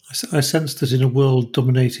 I sense that in a world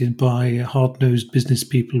dominated by hard-nosed business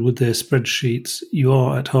people with their spreadsheets, you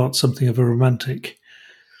are at heart something of a romantic.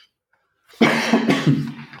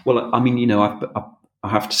 Well, I mean, I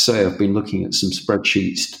have to say I've been looking at some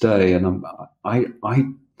spreadsheets today, and I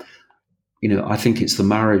think it's the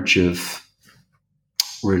marriage of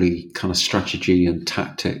really kind of strategy and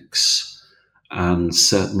tactics, and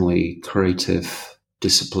certainly creative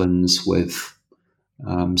disciplines with,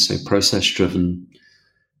 say, process-driven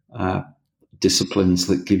disciplines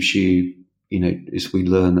that gives you, as we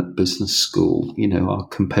learn at business school, our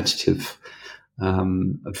competitive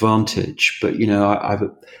advantage. But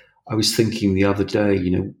I was thinking the other day,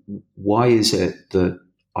 why is it that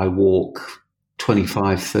I walk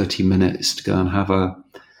 25, 30 minutes to go and have a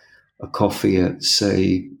coffee at,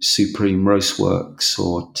 say, Supreme Roastworks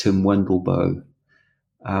or Tim Wendelboe,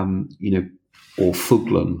 or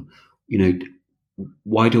Fuglen?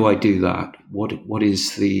 Why do I do that? What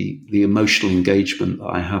is the emotional engagement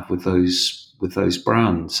that I have with those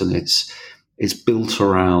brands? And it's built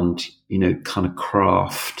around, kind of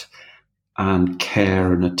craft and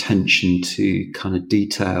care and attention to kind of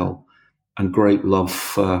detail and great love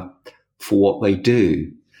for what they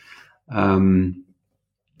do. And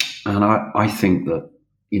I think that,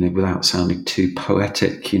 without sounding too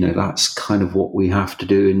poetic, that's kind of what we have to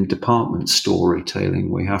do in department store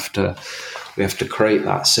retailing. We have to create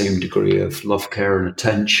that same degree of love, care, and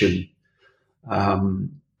attention,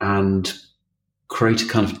 and create a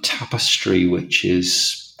kind of tapestry which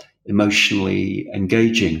is emotionally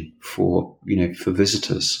engaging for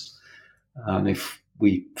visitors. And if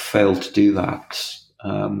we fail to do that,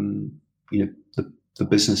 the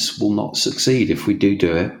business will not succeed. If we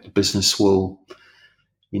do it, the business will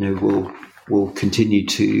continue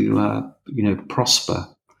to prosper.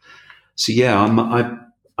 So yeah,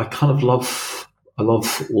 I kind of love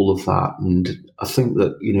all of that, and I think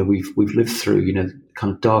that we've lived through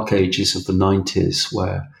kind of dark ages of the 90s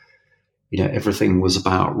where everything was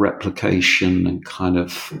about replication and kind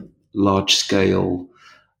of large scale,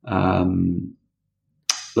 the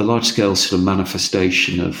large scale sort of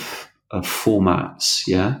manifestation of formats,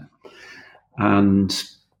 yeah. And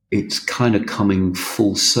it's kind of coming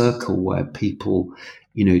full circle where people,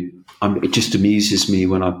 it just amuses me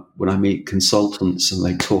when I meet consultants and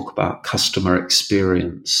they talk about customer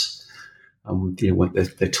experience, when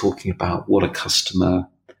they're talking about what a customer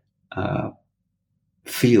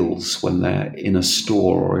feels when they're in a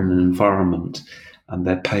store or in an environment and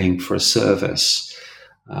they're paying for a service,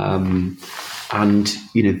 and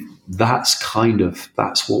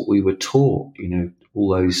that's what we were taught, all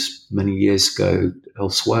those many years ago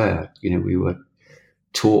elsewhere. We were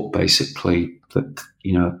taught basically that,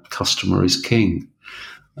 customer is king,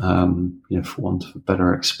 for want of a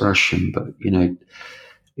better expression. But,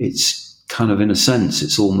 it's kind of, in a sense,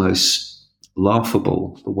 it's almost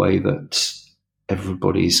laughable the way that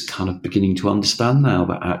everybody's kind of beginning to understand now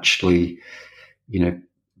that actually,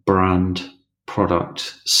 brand,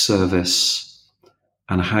 product, service,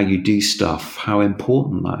 and how you do stuff, how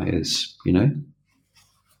important that is,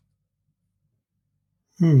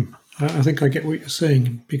 I think I get what you're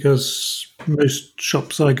saying, because most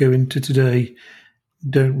shops I go into today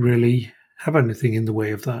don't really have anything in the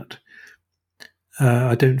way of that.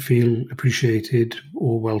 I don't feel appreciated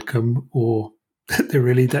or welcome, or that they're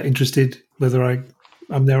really that interested whether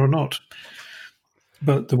I'm there or not.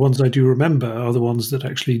 But the ones I do remember are the ones that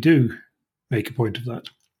actually do make a point of that.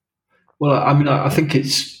 Well, I mean, I think it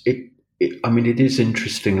is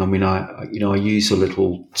interesting. I mean, I use a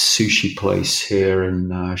little sushi place here in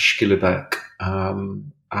Skillebekk, and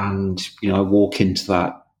I walk into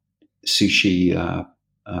that sushi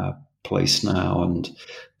place now, and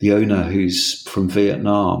the owner, who's from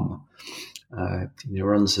Vietnam,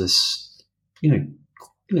 runs this,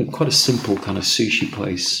 quite a simple kind of sushi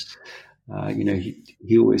place.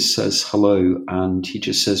 He always says hello, and he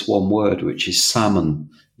just says one word, which is salmon.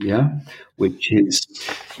 Yeah, which is,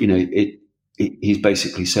 he's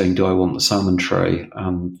basically saying, do I want the salmon tray?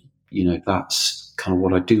 And, that's kind of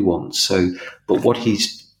what I do want. So, but what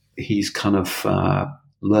he's kind of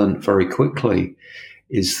learned very quickly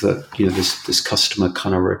is that, this customer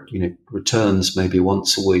kind of, returns maybe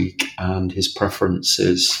once a week, and his preference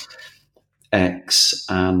is X,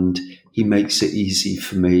 and he makes it easy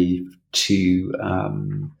for me to,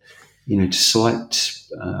 to select,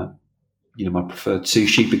 my preferred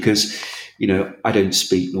sushi, because, I don't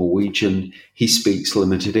speak Norwegian. He speaks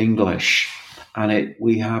limited English, and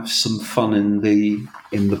we have some fun in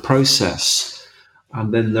the process.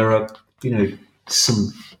 And then there are,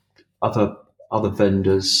 some other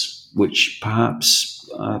vendors which perhaps,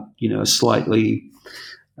 are slightly,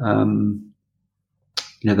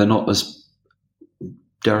 they're not as,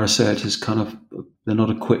 dare I say it, as they're not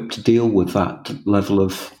equipped to deal with that level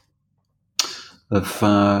of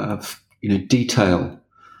detail.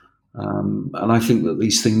 And I think that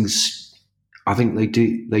these things, I think they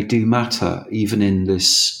do matter, even in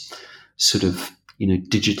this sort of,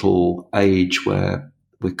 digital age where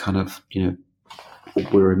we're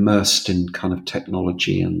we're immersed in kind of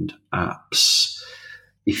technology and apps.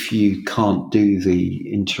 If you can't do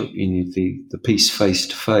the piece face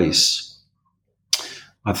to face,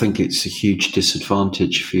 I think it's a huge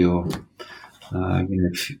disadvantage for your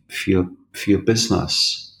for your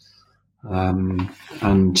business.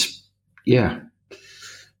 And yeah,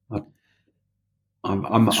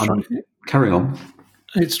 I'm carry on.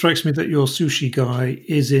 It strikes me that your sushi guy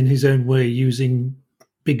is in his own way using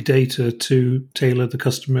big data to tailor the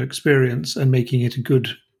customer experience and making it a good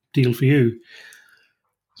deal for you.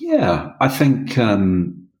 Yeah, I think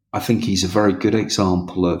he's a very good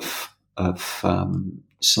example of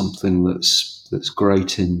something that's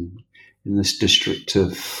great in this district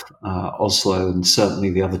of Oslo. And certainly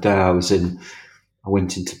the other day I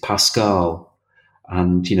went into Pascal,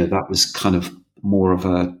 and that was kind of more of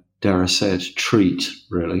a, dare I say it, treat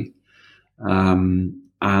really. And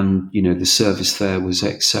the service there was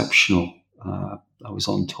exceptional. I was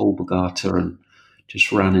on Tolbagata and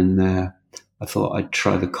just ran in there. I thought I'd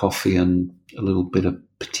try the coffee and a little bit of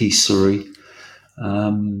patisserie,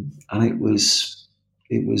 and it was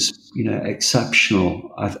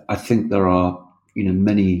exceptional. I think there are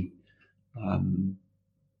many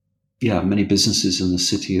many businesses in the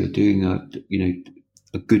city are doing a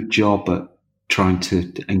good job at trying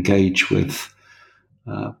to engage with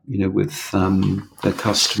their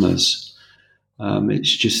customers.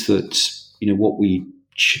 It's just that what we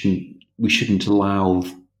shouldn't allow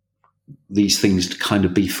these things to kind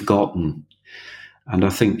of be forgotten. And I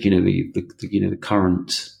think the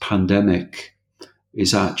current pandemic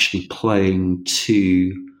is actually playing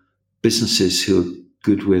to businesses who are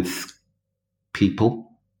good with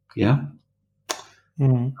people. Yeah.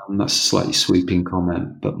 And that's a slightly sweeping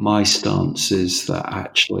comment, but my stance is that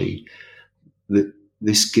actually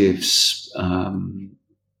this gives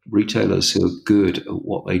retailers who are good at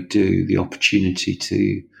what they do the opportunity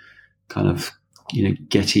to kind of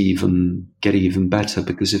get even better,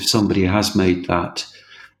 because if somebody has made that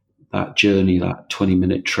journey, that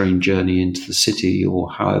 20-minute train journey into the city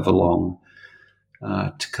or however long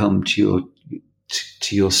to come to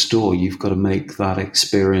your store, you've got to make that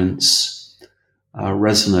experience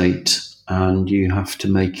resonate, and you have to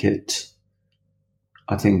make it,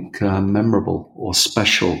 I think, memorable or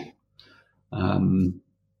special. So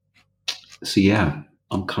yeah,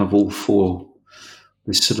 I'm kind of all for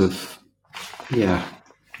this sort of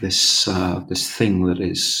this thing that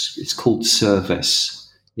it's called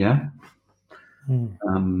service. Yeah.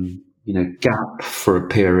 Gap for a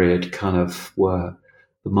period kind of were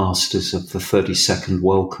the masters of the 30-second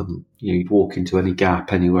welcome. You'd walk into any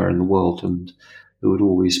Gap anywhere in the world and there would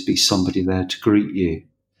always be somebody there to greet you.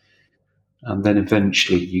 And then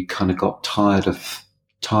eventually you kind of got tired of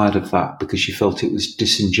that because you felt it was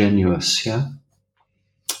disingenuous. Yeah.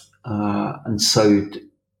 And so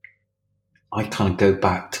I kind of go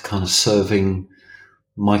back to kind of serving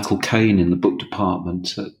Michael Caine in the book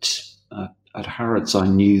department at Harrods. I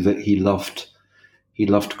knew that he loved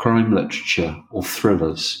crime literature or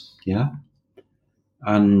thrillers, yeah.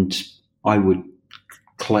 And I would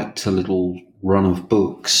collect a little run of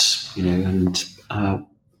books, and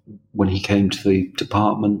when he came to the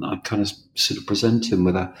department, I kind of sort of present him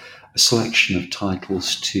with a selection of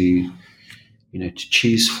titles to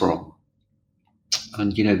choose from.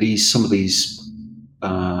 And some of these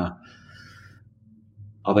are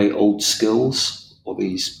they old skills or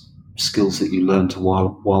these skills that you learned a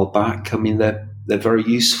while back? I mean, they're very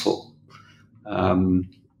useful, and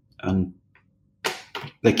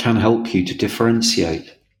they can help you to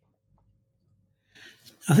differentiate.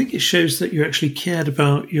 I think it shows that you actually cared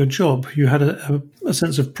about your job. You had a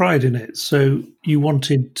sense of pride in it, so you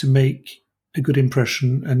wanted to make a good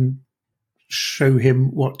impression and show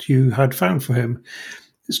him what you had found for him.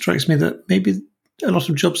 It strikes me that maybe a lot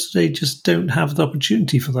of jobs today just don't have the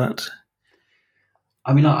opportunity for that.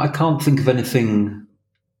 I mean, I can't think of anything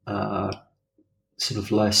sort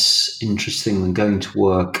of less interesting than going to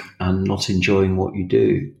work and not enjoying what you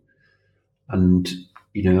do. And,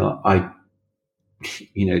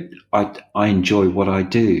 I enjoy what I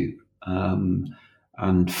do.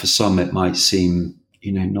 And for some, it might seem,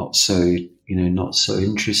 not so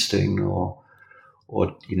interesting or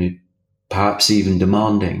perhaps even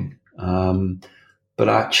demanding. But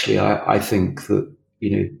actually, I think that,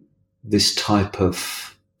 this type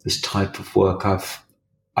of work,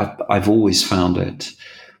 I've always found it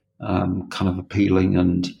kind of appealing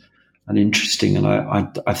and interesting, and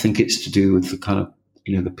I think it's to do with the kind of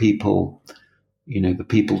the people, the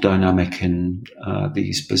people dynamic in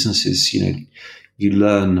these businesses. You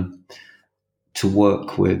learn to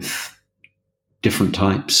work with different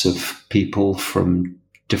types of people from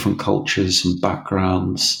different cultures and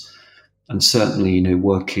backgrounds, and certainly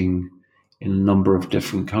working in a number of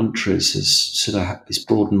different countries has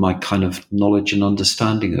broadened my kind of knowledge and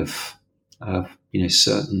understanding of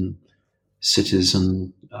certain cities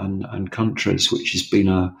and countries, which has been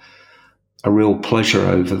a real pleasure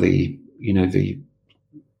over the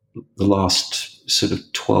last sort of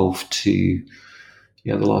 12 to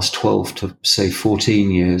say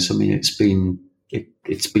 14 years. I mean, it's been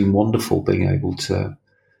wonderful being able to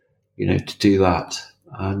to do that,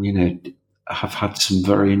 and have had some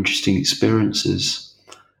very interesting experiences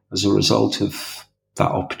as a result of that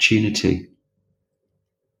opportunity.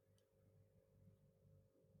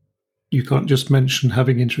 You can't just mention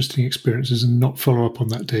having interesting experiences and not follow up on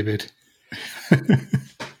that, David.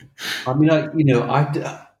 I mean,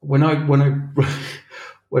 when I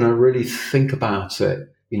really think about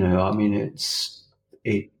it, I mean,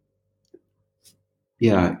 it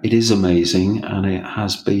is amazing, and it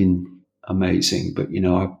has been amazing. But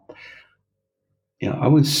I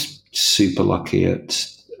was super lucky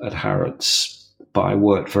at Harrods, but I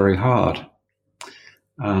worked very hard,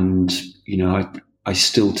 and I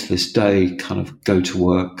still to this day kind of go to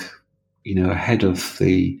work, ahead of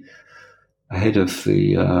the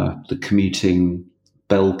commuting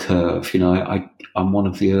bell curve. I'm one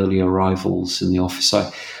of the early arrivals in the office.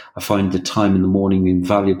 I find the time in the morning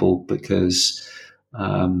invaluable because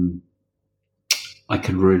I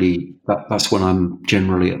can really, that's when I'm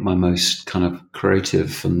generally at my most kind of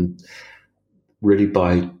creative, and really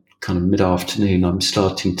by kind of mid-afternoon, I'm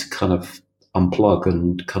starting to kind of unplug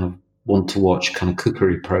and kind of want to watch kind of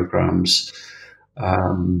cookery programs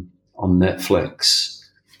on Netflix.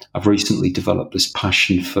 I've recently developed this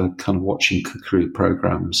passion for kind of watching cookery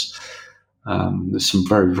programs. There's some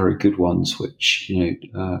very, very good ones which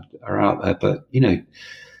are out there. But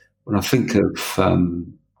when I think of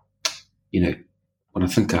when I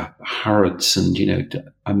think of Harrods, and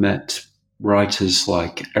I met writers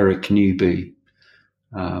like Eric Newby,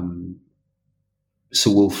 Sir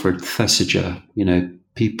Wilfrid Thesiger,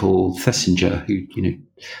 Thesiger, who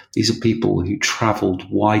these are people who travelled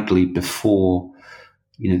widely before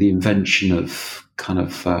the invention of kind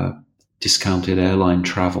of discounted airline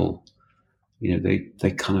travel.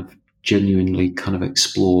 They kind of genuinely kind of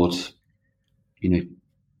explored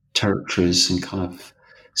territories and kind of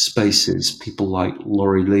spaces. People like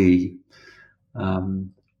Laurie Lee,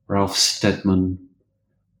 Ralph Steadman,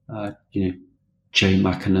 Jay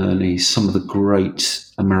McInerney, some of the great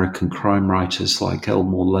American crime writers like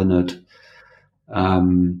Elmore Leonard.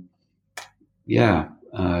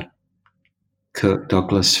 Kirk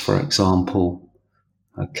Douglas, for example,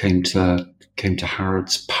 came to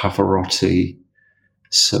Harrods. Pavarotti,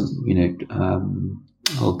 some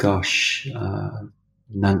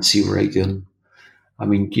Nancy Reagan. I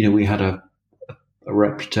mean, we had a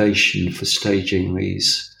reputation for staging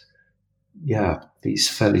these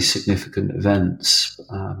fairly significant events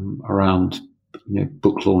around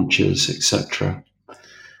book launches, etc.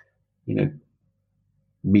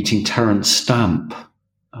 Meeting Terence Stamp.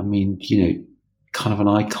 I mean, kind of an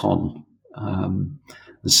icon, and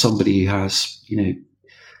somebody who has, he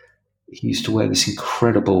used to wear this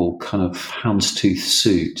incredible kind of houndstooth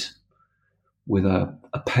suit with a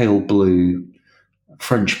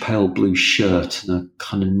French pale blue shirt and a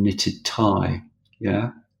kind of knitted tie,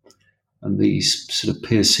 and these sort of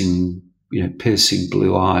piercing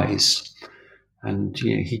blue eyes. And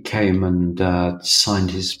he came and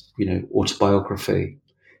signed his autobiography.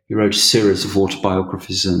 He wrote a series of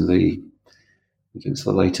autobiographies in the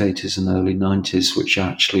late 80s and early 90s, which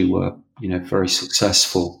actually were, very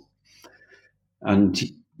successful. And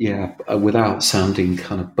without sounding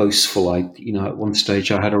kind of boastful, at one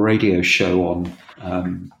stage I had a radio show on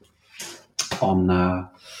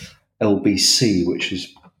LBC, which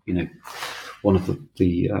is, one of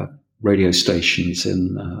the radio stations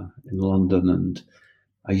in London, and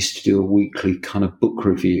I used to do a weekly kind of book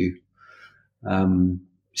review.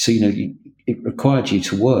 So it required you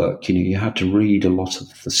to work. You had to read a lot of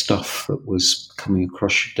the stuff that was coming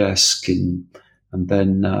across your desk, and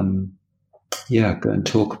then go and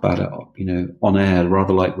talk about it, on air,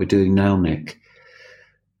 rather like we're doing now, Nick.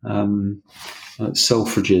 At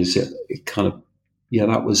Selfridges, it kind of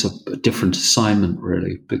that was a different assignment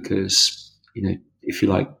really, because if you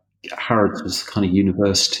like, Harrods was the kind of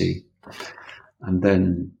university, and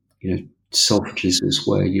then Selfridges was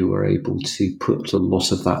where you were able to put a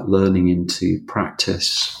lot of that learning into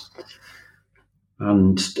practice.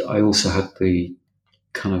 And I also had the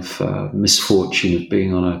kind of misfortune of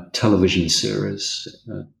being on a television series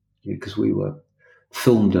because we were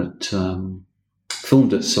filmed at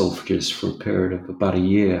Selfridges for a period of about a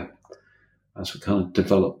year as we kind of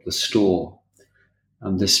developed the store.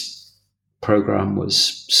 And this program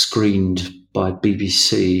was screened by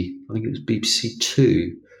BBC, I think it was BBC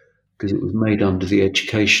Two, because it was made under the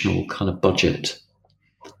educational kind of budget.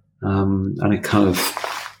 And it kind of,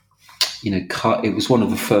 it was one of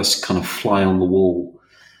the first kind of fly on the wall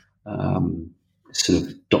sort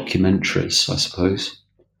of documentaries, I suppose.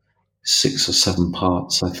 6 or 7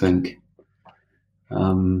 parts, I think.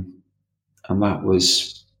 And that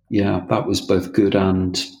was both good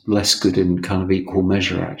and less good in kind of equal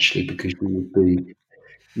measure, actually, because you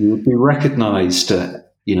would be recognised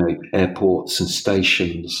at airports and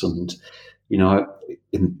stations, and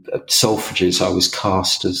at Selfridges I was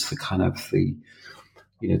cast as the kind of the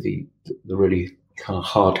really kind of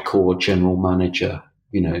hardcore general manager,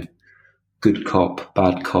 good cop,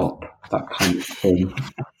 bad cop, that kind of thing.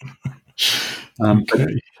 Okay.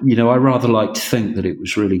 But, I rather like to think that it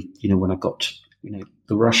was really, when I got,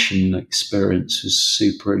 the Russian experience was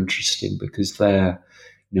super interesting because there,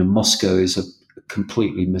 Moscow is a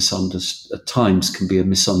completely misunderstood, at times can be a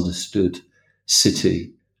misunderstood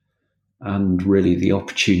city. And really the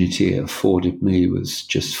opportunity it afforded me was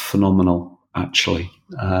just phenomenal, actually.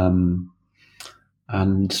 And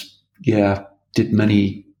yeah, did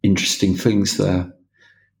many interesting things there,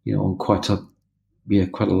 on quite a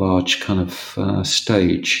large kind of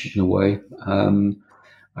stage in a way, and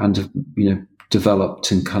have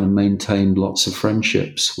developed and kind of maintained lots of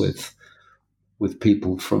friendships with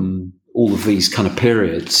people from all of these kind of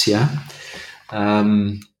periods. Yeah.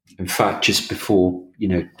 In fact, just before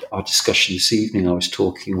our discussion this evening, I was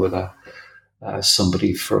talking with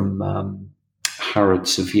somebody from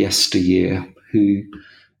Harrods of yesteryear who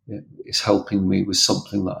is helping me with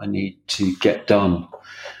something that I need to get done.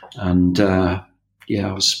 And I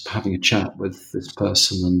was having a chat with this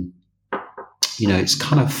person, and it's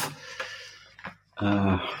kind of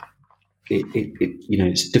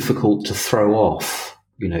it's difficult to throw off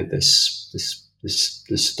this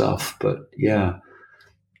stuff, but yeah,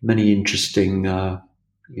 many interesting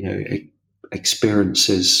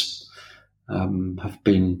experiences have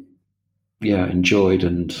been enjoyed.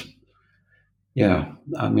 And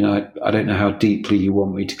I mean, I don't know how deeply you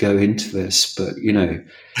want me to go into this, but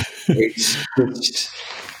it's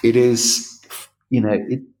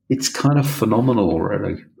kind of phenomenal,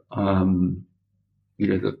 really.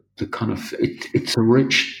 The kind of it's a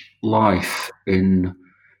rich life in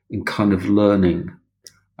kind of learning.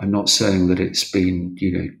 I'm not saying that it's been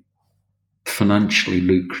financially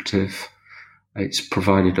lucrative. It's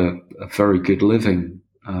provided a very good living,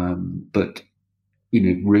 but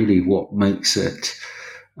really what makes it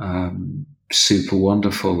super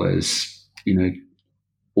wonderful is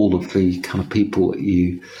all of the kind of people that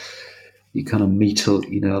you kind of meet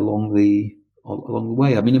along the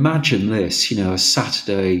way. I mean, imagine this, a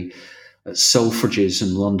Saturday at Selfridges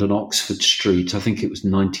in London, Oxford Street, I think it was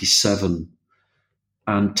 97,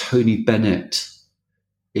 and Tony Bennett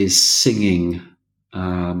is singing,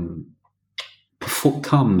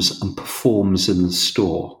 comes and performs in the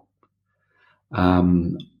store.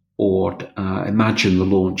 Or imagine the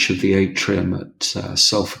launch of the Atrium at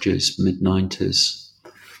Selfridges, mid-90s.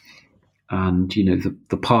 And,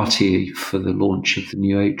 the party for the launch of the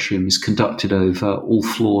new Atrium is conducted over all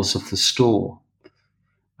floors of the store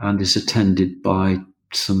and is attended by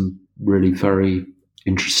some really very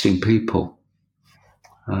interesting people,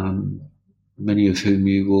 many of whom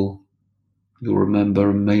you'll remember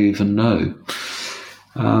and may even know.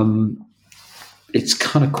 It's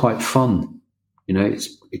kind of quite fun.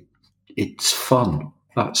 It's fun.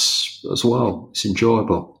 That's as well. It's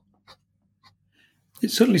enjoyable. It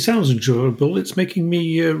certainly sounds enjoyable. It's making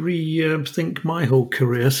me rethink my whole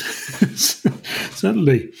career.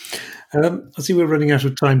 Certainly. I see we're running out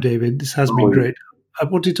of time, David. This has been great. I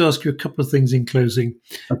wanted to ask you a couple of things in closing.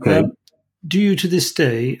 Okay. Do you, to this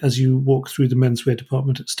day, as you walk through the menswear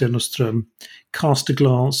department at Stenström, cast a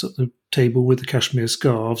glance at the table with the cashmere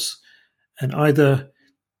scarves and either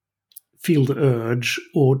feel the urge,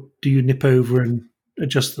 or do you nip over and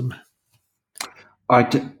adjust them?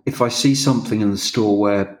 If I see something in the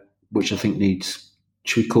store which I think needs,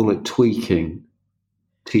 should we call it tweaking,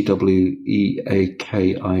 TWEAKING,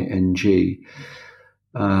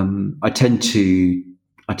 I tend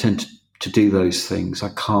to do those things. I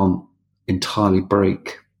can't entirely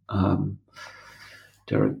break some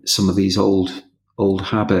of these old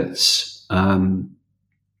habits. Um,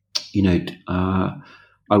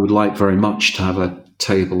 I would like very much to have a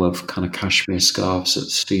table of kind of cashmere scarves at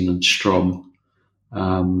Steen and Strom,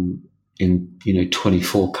 in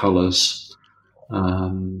 24 colours,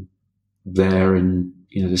 there in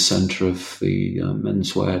the centre of the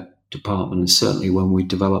menswear department, and certainly when we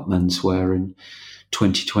develop menswear in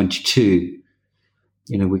 2022,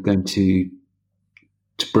 we're going to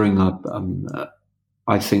bring up,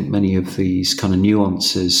 I think, many of these kind of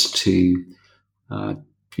nuances to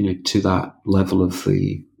to that level of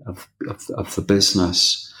the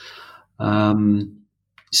business.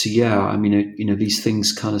 So yeah, I mean, these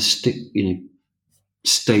things kind of stay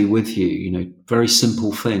with you. Very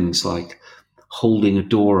simple things like holding a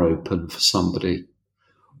door open for somebody,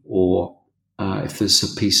 or if there's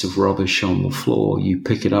a piece of rubbish on the floor, you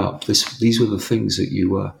pick it up. These were the things that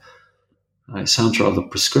you were. It sounds rather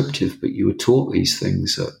prescriptive, but you were taught these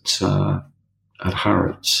things at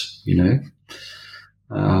Harrods.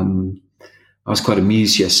 I was quite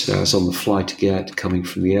amused yesterday. I was on the flight to get coming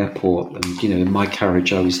from the airport, and in my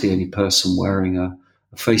carriage, I was the only person wearing a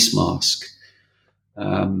face mask.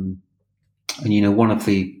 And one of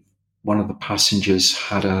the passengers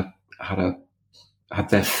had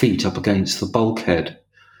their feet up against the bulkhead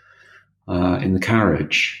in the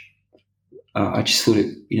carriage. I just thought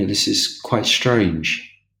this is quite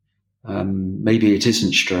strange. Maybe it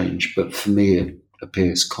isn't strange, but for me, it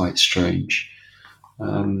appears quite strange.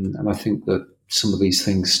 And I think that some of these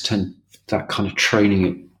things that kind of training,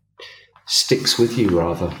 it sticks with you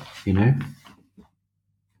rather, I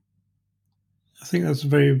think that's a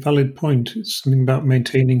very valid point. It's something about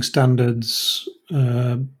maintaining standards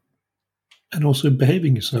and also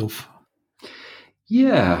behaving yourself.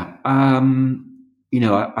 Yeah.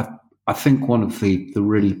 I think one of the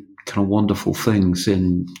really kind of wonderful things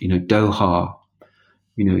in, Doha,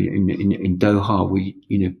 in Doha, we,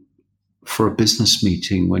 for a business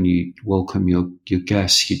meeting, when you welcome your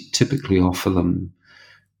guests, you typically offer them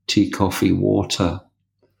tea, coffee, water.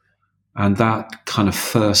 And that kind of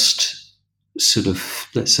first sort of,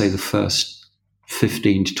 let's say the first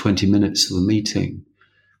 15 to 20 minutes of the meeting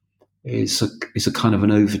is a kind of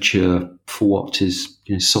an overture for what is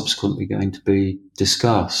subsequently going to be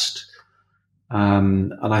discussed.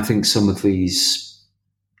 And I think some of these,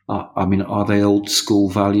 are they old school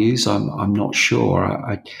values? I'm not sure.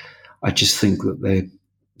 I just think that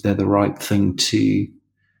they're the right thing to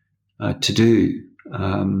do.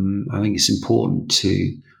 I think it's important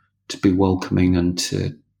to be welcoming and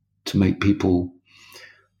to make people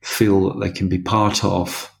feel that they can be part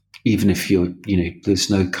of, even if there's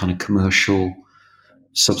no kind of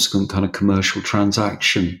subsequent kind of commercial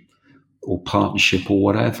transaction or partnership or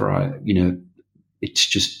whatever. It's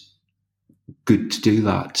just good to do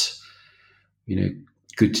that.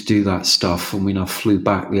 Good to do that stuff. I flew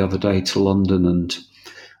back the other day to London, and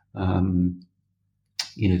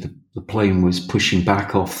the plane was pushing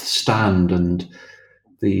back off the stand, and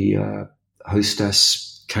the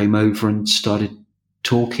hostess came over and started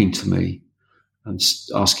talking to me and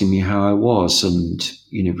asking me how I was, and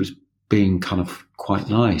was being kind of quite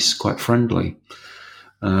nice, quite friendly.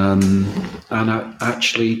 And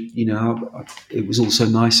actually, it was also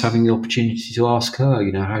nice having the opportunity to ask her,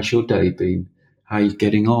 how's your day been? How are you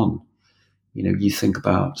getting on? You think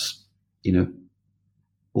about,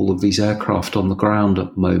 all of these aircraft on the ground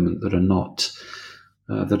at the moment that are not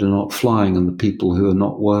flying, and the people who are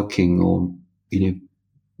not working, or,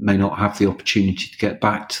 may not have the opportunity to get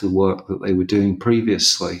back to the work that they were doing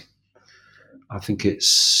previously. I think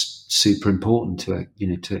it's super important to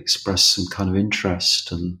express some kind of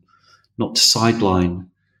interest and not to sideline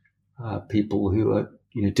people who are,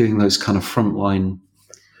 doing those kind of frontline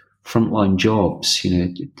jobs.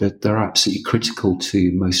 They're absolutely critical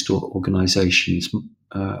to most organizations,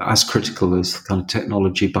 as critical as the kind of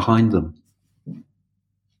technology behind them.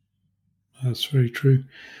 That's very true.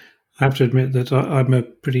 I have to admit that I'm a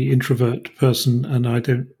pretty introvert person, and I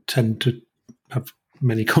don't tend to have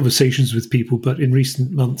many conversations with people, but in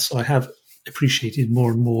recent months I have appreciated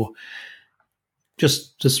more and more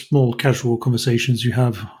just the small casual conversations you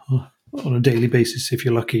have on a daily basis, if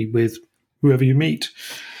you're lucky, with whoever you meet.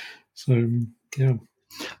 So, yeah.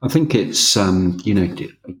 I think it's,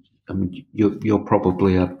 you're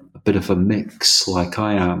probably a bit of a mix like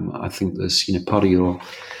I am. I think there's, part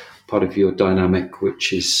of your dynamic,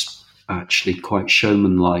 which is actually quite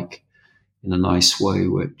showman-like in a nice way,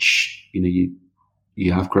 which,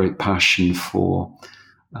 you have great passion for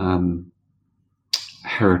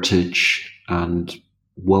heritage and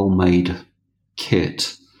well-made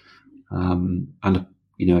kit. And,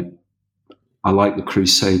 I like the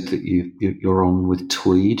crusade that you're on with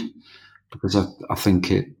tweed, because I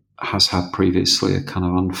think it has had previously a kind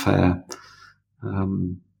of unfair,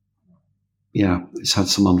 it's had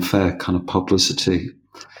some unfair kind of publicity.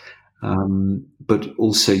 But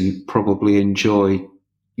also you probably enjoy,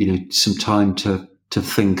 some time to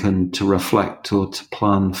think and to reflect or to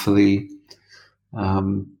plan for the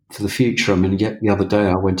future. I mean, yet the other day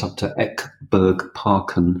I went up to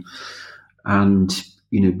Ekbergparken, and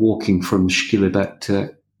walking from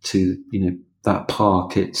Skillebekk to that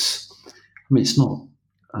park. It's not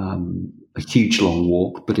a huge long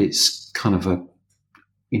walk, but it's kind of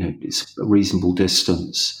it's a reasonable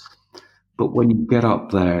distance. But when you get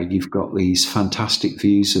up there, you've got these fantastic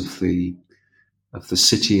views of the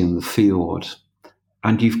city and the fjord,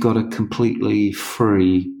 and you've got a completely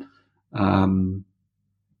free,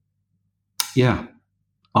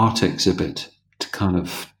 art exhibit to kind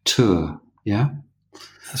of tour. Yeah,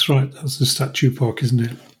 that's right. That's the statue park, isn't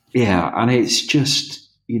it? Yeah, and it's just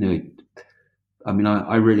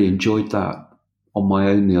I really enjoyed that on my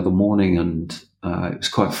own the other morning, and it was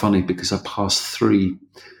quite funny because I passed 3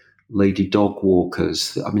 lady dog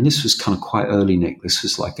walkers. I mean, this was kind of quite early, Nick. This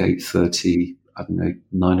was like 8:30, I don't know,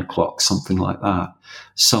 9 o'clock, something like that.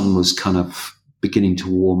 Sun was kind of beginning to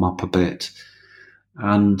warm up a bit,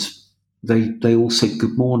 and they all said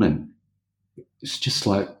good morning. It's just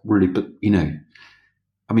like really, but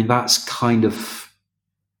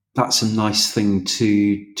that's a nice thing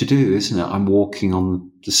to do, isn't it? I'm walking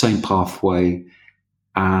on the same pathway,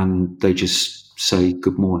 and they just say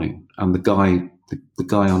good morning, and the guy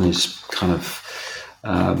on his kind of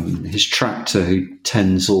his tractor who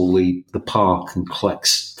tends all the park and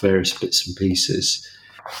collects various bits and pieces.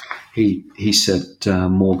 He said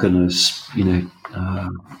Morgan as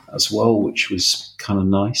well, which was kind of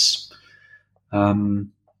nice.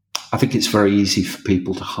 I think it's very easy for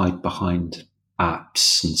people to hide behind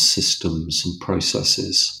apps and systems and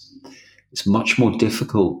processes. It's much more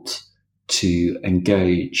difficult to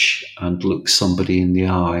engage and look somebody in the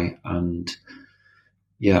eye and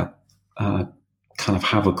kind of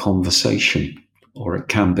have a conversation, or it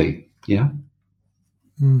can be. Yeah.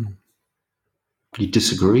 Mm. You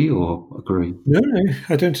disagree or agree? No,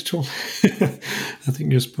 I don't at all. I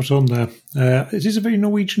think you're spot on there. It is a very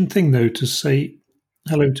Norwegian thing, though, to say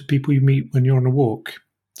hello to people you meet when you're on a walk.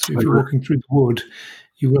 So if you're walking through the wood,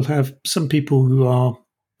 you will have some people who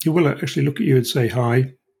will actually look at you and say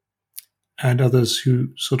hi, and others who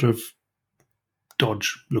sort of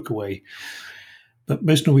dodge, look away. But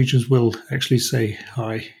most Norwegians will actually say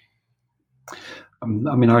hi.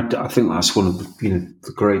 I think that's one of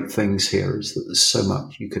the great things here is that there's so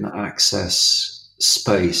much you can access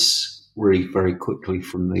space really very quickly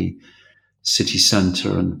from the city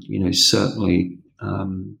centre, and certainly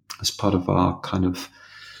as part of our kind of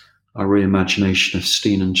our reimagination of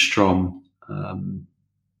Steen and Strom,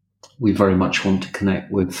 we very much want to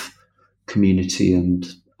connect with community and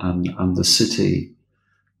the city,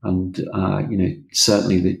 and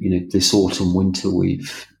certainly that this autumn winter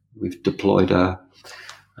we've deployed a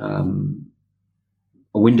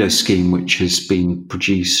window scheme which has been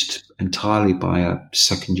produced entirely by a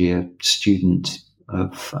second year student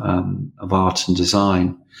of art and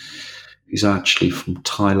design who's actually from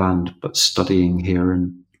Thailand but studying here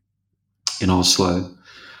in Oslo.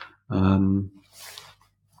 And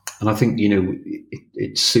I think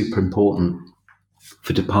it's super important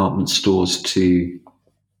for department stores to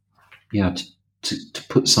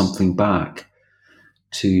put something back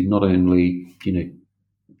to not only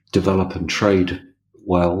develop and trade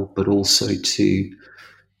well, but also to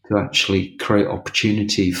actually create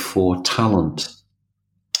opportunity for talent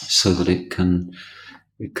so that it can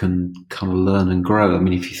kind of learn and grow. I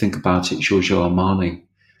mean, if you think about it, Giorgio Armani,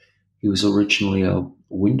 he was originally a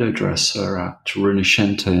window dresser at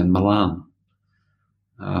Rinascente in Milan.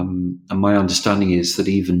 And my understanding is that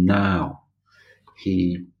even now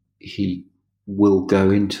he will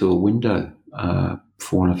go into a window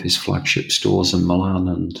for one of his flagship stores in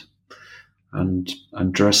Milan and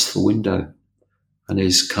dress the window, and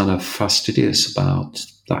is kind of fastidious about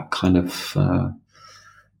that kind of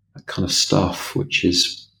stuff, which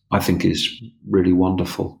I think is really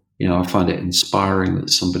wonderful. I find it inspiring that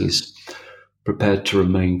somebody's prepared to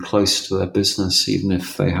remain close to their business, even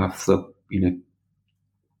if they have the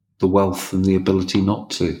wealth and the ability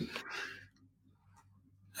not to.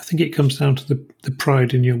 I think it comes down to the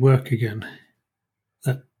pride in your work again,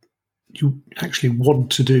 that you actually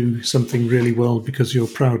want to do something really well because you're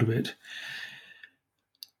proud of it.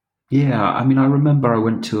 Yeah, I mean, I remember I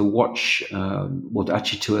went to a watch, to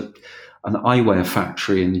an eyewear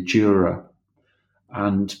factory in Jura,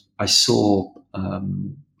 and I saw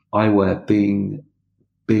eyewear being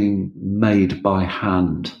made by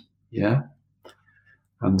hand. Yeah,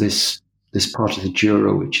 And this part of the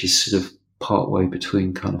Jura, which is sort of part way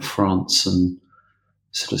between kind of France and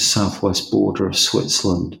sort of southwest border of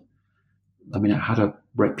Switzerland. I mean, it had a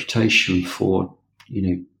reputation for,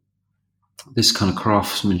 this kind of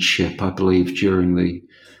craftsmanship, I believe, during the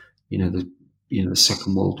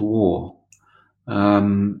Second World War.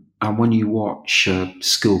 And when you watch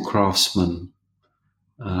skilled craftsmen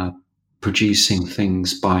producing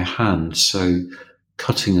things by hand, so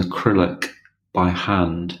cutting acrylic by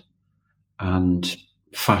hand and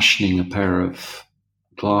fashioning a pair of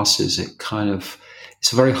glasses,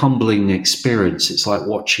 it's a very humbling experience. It's like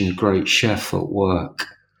watching a great chef at work,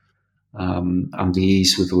 and the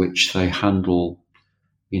ease with which they handle,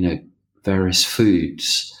 various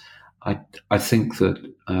foods. I think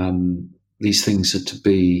that these things are to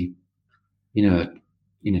be,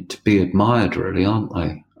 to be admired, really, aren't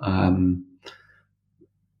they?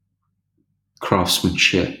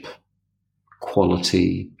 Craftsmanship,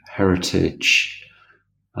 quality, heritage,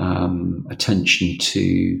 attention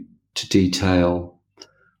to detail,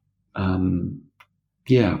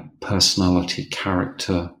 personality,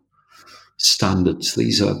 character, standards.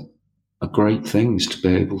 These are great things to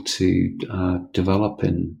be able to develop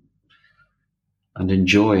in and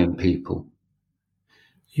enjoy in people.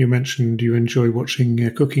 You mentioned you enjoy watching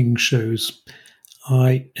cooking shows.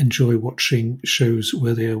 I enjoy watching shows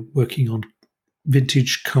where they're working on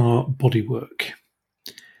vintage car bodywork.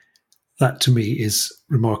 That to me is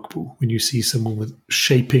remarkable when you see someone with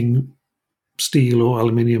shaping steel or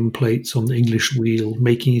aluminium plates on the English wheel,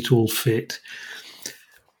 making it all fit.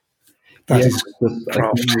 That is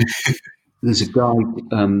craft. There's a guy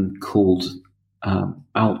called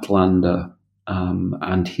Outlander,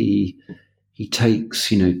 and he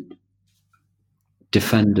takes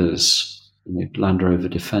Defenders, Land Rover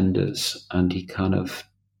Defenders, and he kind of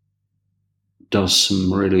does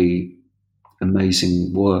some really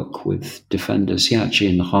amazing work with Defenders. He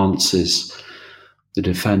actually enhances the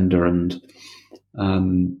Defender, and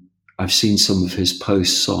I've seen some of his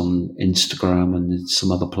posts on Instagram and in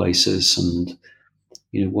some other places, and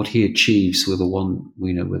what he achieves with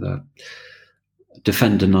a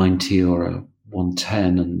Defender 90 or a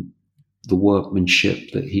 110, and the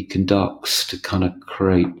workmanship that he conducts to kind of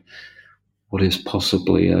create what is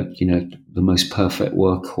possibly the most perfect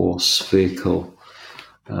workhorse vehicle.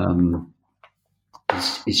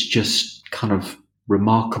 It's just kind of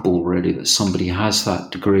remarkable, really, that somebody has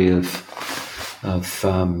that degree of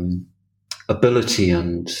ability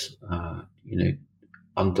and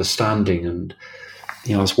understanding. And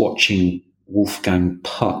I was watching Wolfgang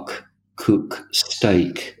Puck cook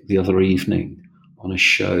steak the other evening on a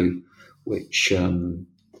show, which the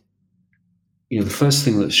first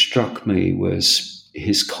thing that struck me was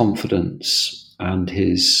his confidence and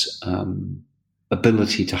his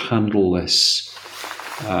ability to handle this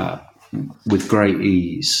with great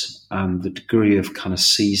ease, and the degree of kind of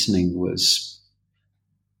seasoning was,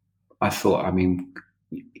 I thought,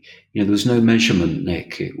 there was no measurement,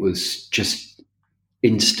 Nick. It was just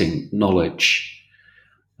instinct, knowledge,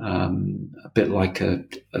 a bit like a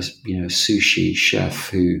sushi chef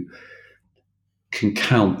who can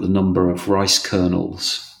count the number of rice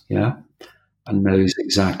kernels, and knows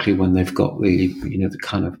exactly when they've got the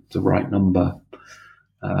kind of the right number,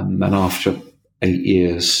 and after 8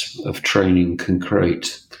 years of training can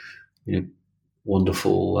create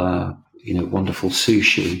wonderful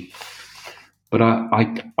sushi. But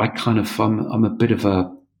I'm a bit of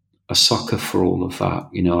a sucker for all of that.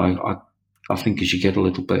 I think as you get a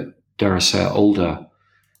little bit, dare I say it, older,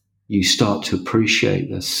 you start to appreciate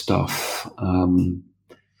this stuff.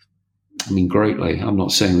 Greatly. I'm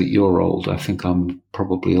not saying that you're old. I think I'm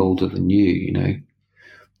probably older than you,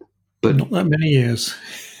 but not that many years.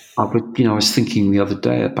 I was thinking the other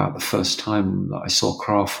day about the first time that I saw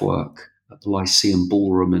Kraftwerk at the Lyceum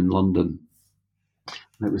Ballroom in London.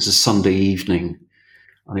 And it was a Sunday evening,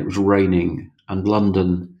 and it was raining, and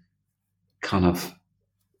London, kind of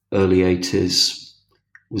early 80s,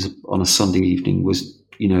 was on a Sunday evening, was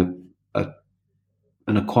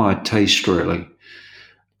an acquired taste, really.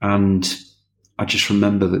 And I just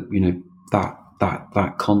remember that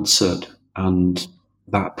that concert and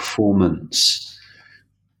that performance,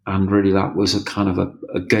 and really that was a kind of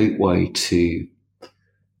a gateway to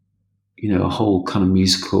a whole kind of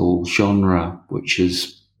musical genre, which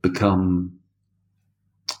has become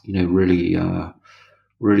really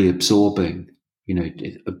absorbing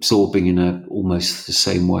in almost the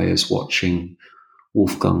same way as watching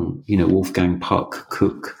Wolfgang Puck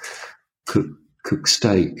cook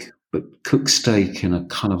steak, but cook steak in a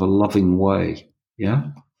kind of a loving way.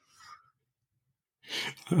 Yeah.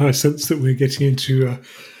 I sense that we're getting into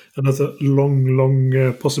another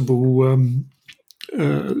long possible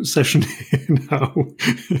session here now.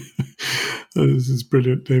 This is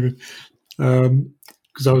brilliant, David.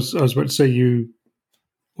 Because I was about to say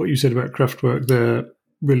what you said about Kraftwerk there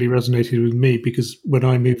really resonated with me, because when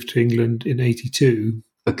I moved to England in '82,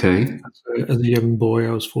 Okay. as a young boy,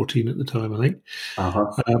 I was 14 at the time, I think. Uh-huh.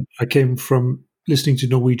 I came from listening to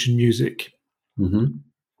Norwegian music, Mm-hmm.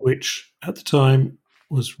 which at the time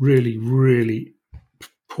was really, really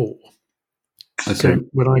poor. Okay. So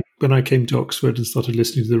when I came to Oxford and started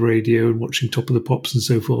listening to the radio and watching Top of the Pops and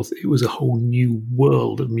so forth, it was a whole new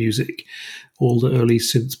world of music. All the early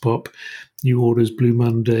synth pop, New Orders, Blue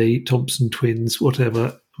Monday, Thompson Twins, whatever.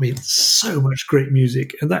 I mean, so much great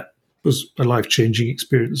music, and that was a life-changing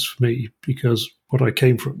experience for me, because what I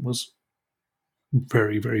came from was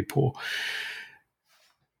very, very poor.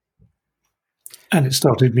 And it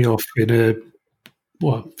started me off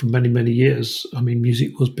for many, many years. I mean,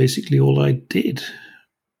 music was basically all I did.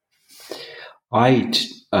 I've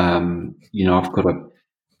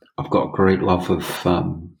got a great love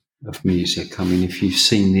of music. I mean, if you've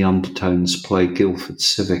seen the Undertones play Guildford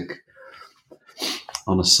Civic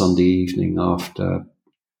on a Sunday evening after,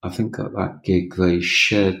 I think at that gig they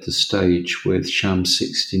shared the stage with Sham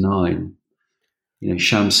 69.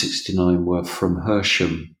 Sham 69 were from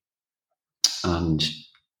Hersham, and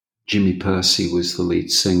Jimmy Percy was the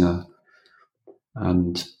lead singer.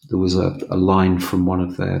 And there was a line from one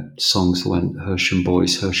of their songs that went, Hersham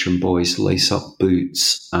boys, lace up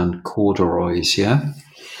boots and corduroys, yeah?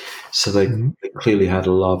 So they clearly had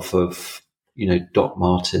a love of, Doc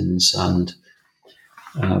Martens and,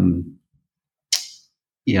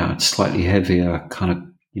 slightly heavier kind of,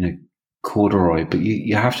 corduroy. But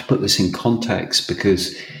you have to put this in context,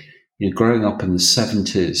 because, growing up in the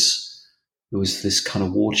 70s, there was this kind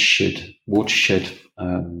of watershed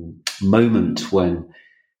moment when,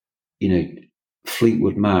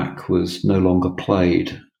 Fleetwood Mac was no longer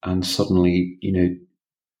played, and suddenly,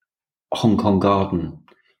 Hong Kong Garden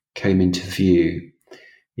came into view.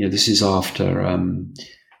 This is after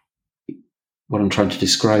what I'm trying to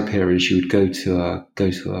describe here is you would go to a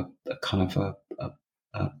kind of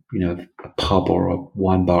a pub or a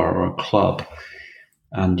wine bar or a club,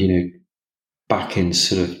 and back in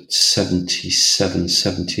sort of 77,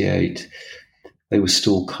 78, they were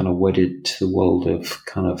still kind of wedded to the world of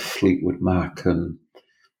kind of Fleetwood Mac and,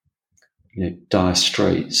 Dire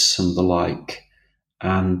Straits and the like.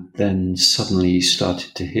 And then suddenly you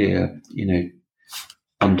started to hear,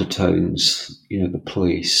 Undertones, the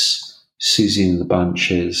Police, Susie and the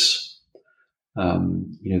Banshees,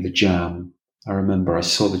 the Jam. I remember I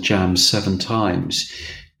saw the Jam 7 times.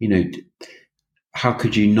 How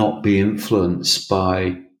could you not be influenced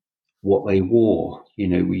by what they wore?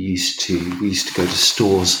 We used to go to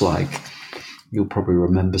stores like, you'll probably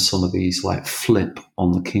remember some of these, like Flip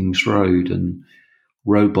on the King's Road and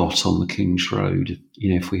Robot on the King's Road,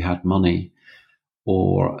 if we had money,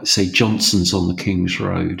 or say Johnson's on the King's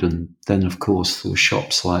Road. And then of course there were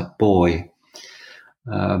shops like Boy.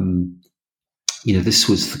 This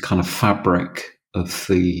was the kind of fabric of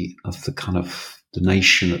the kind of the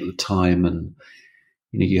nation at the time. And,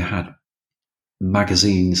 you had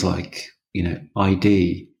magazines like,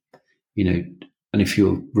 ID, and if you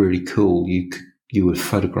were really cool, you were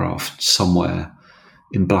photographed somewhere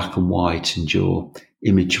in black and white, and your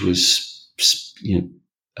image was,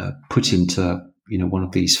 put into, one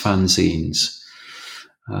of these fanzines.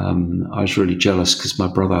 I was really jealous because my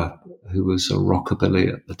brother, who was a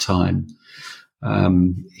rockabilly at the time,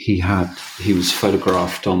 he was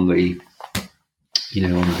photographed on the,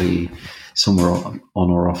 somewhere on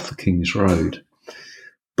or off the King's Road.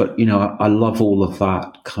 But, I love all of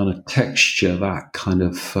that kind of texture, that kind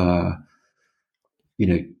of,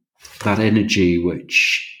 that energy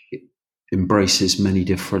which embraces many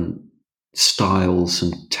different styles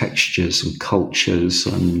and textures and cultures.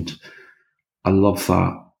 And I love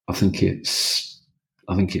that. I think it's,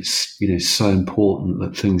 so important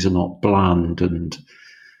that things are not bland and,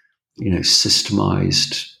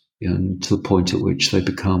 systemized, and to the point at which they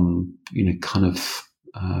become, kind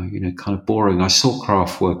of boring. I saw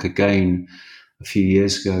Kraftwerk again a few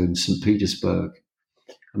years ago in St. Petersburg.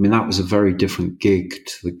 I mean, that was a very different gig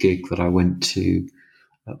to the gig that I went to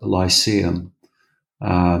at the Lyceum,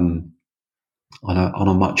 on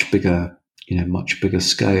a much bigger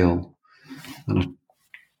scale. And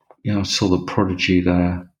I saw the Prodigy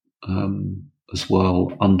there as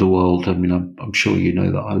well. Underworld. I mean, I'm sure you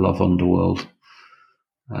know that I love Underworld,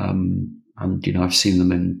 and I've seen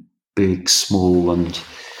them in big, small, and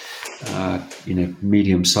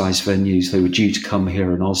medium-sized venues. They were due to come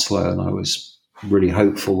here in Oslo, and I was really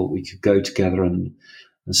hopeful that we could go together and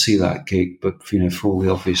and see that gig, but for all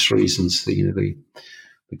the obvious reasons, the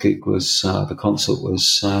gig was the concert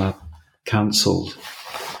was cancelled.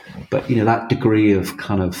 But that degree of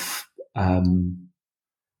kind of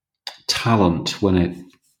talent, when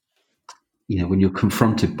you're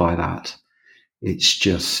confronted by that, it's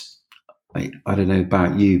just, I don't know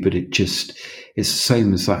about you, but it's the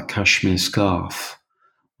same as that cashmere scarf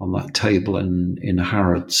on that table in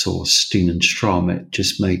Harrods or Steen and Strom. It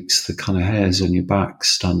just makes the kind of hairs on your back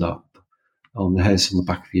stand up, on the hairs on the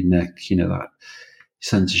back of your neck, that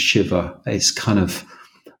sends a shiver. It's kind of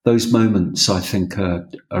those moments, I think, are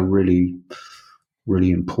really, really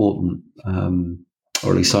important, or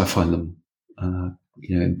at least I find them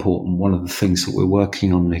important. One of the things that we're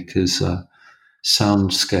working on, Nick, is a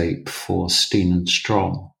soundscape for Steen and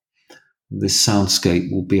Strom. This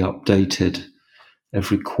soundscape will be updated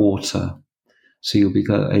every quarter, so you'll be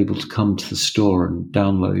able to come to the store and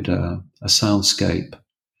download a soundscape.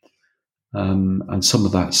 And some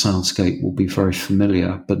of that soundscape will be very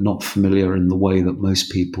familiar, but not familiar in the way that most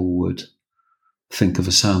people would think of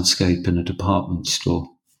a soundscape in a department store.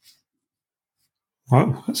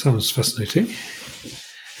 Wow, that sounds fascinating.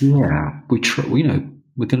 Yeah, we're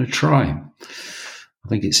going to try. I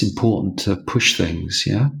think it's important to push things.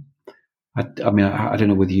 Yeah, I don't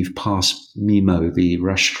know whether you've passed Mimo, the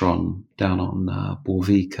restaurant down on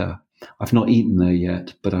Borvika. I've not eaten there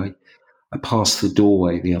yet, but I passed the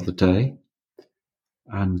doorway the other day,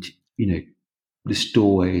 and this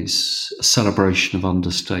doorway is a celebration of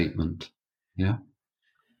understatement. Yeah,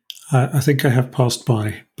 I think I have passed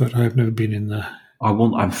by, but I have never been in there.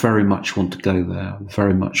 I very much want to go there. I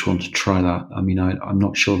very much want to try that. I mean, I'm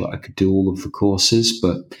not sure that I could do all of the courses,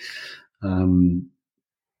 but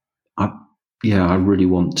I really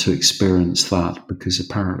want to experience that, because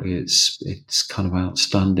apparently it's kind of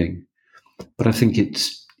outstanding. But I think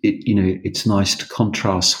it's nice to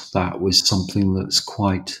contrast that with something that's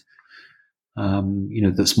quite,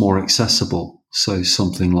 that's more accessible. So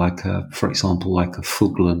something like for example, like a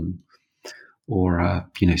Fuglen or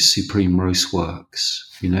Supreme Roastworks.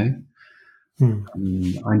 I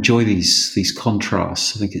enjoy these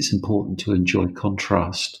contrasts. I think it's important to enjoy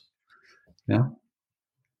contrast. Yeah.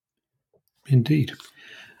 Indeed.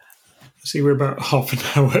 See, we're about half an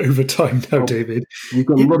hour over time now, David. You've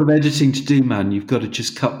got a lot of editing to do, man. You've got to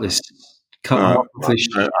just cut this. It's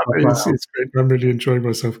great. I'm really enjoying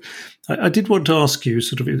myself. I did want to ask you,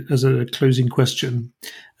 sort of as a closing question,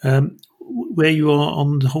 where you are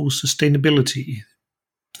on the whole sustainability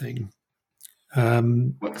thing. Where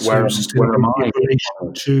am I? In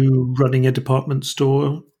relation to running a department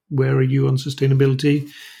store, where are you on sustainability?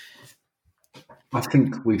 I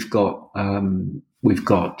think we've got. I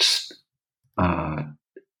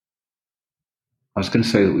was going to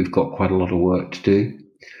say that we've got quite a lot of work to do.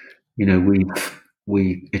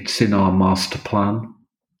 It's in our master plan,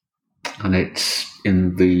 and it's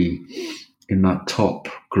in that top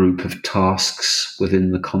group of tasks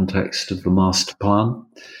within the context of the master plan.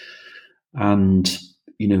 And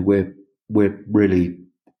we're really.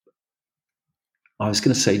 I was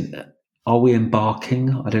going to say, are we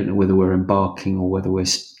embarking? I don't know whether we're embarking or whether we're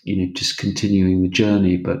just continuing the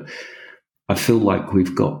journey, but I feel like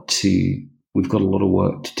we've got a lot of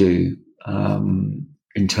work to do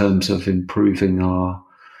in terms of improving our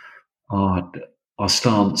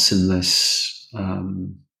stance in this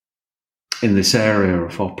area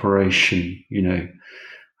of operation. And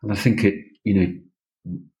I think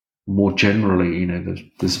more generally,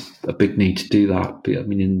 there's a big need to do that. But I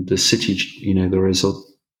mean, in the city,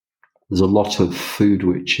 there's a lot of food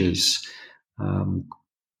which is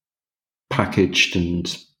packaged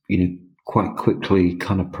and quite quickly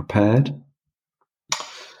kind of prepared.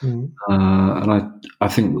 And I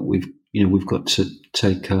think that we've got to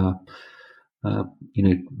take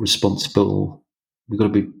responsible. We've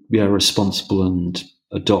got to be responsible and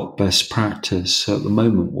adopt best practice. So at the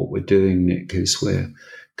moment, what we're doing, Nick, is we're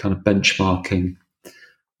kind of benchmarking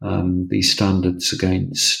these standards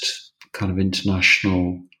against kind of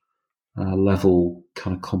international level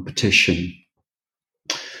kind of competition.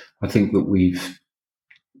 I think that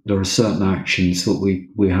there are certain actions that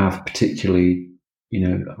we have, particularly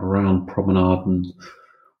around Promenade,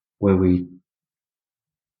 where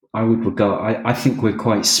I think we're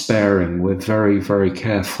quite sparing. We're very, very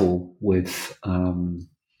careful with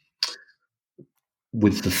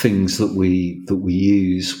the things that we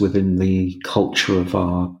use within the culture of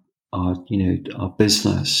our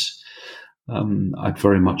business. I'd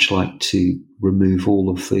very much like to remove all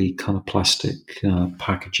of the kind of plastic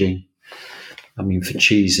packaging. I mean, for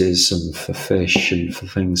cheeses and for fish and for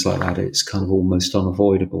things like that, it's kind of almost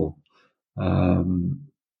unavoidable.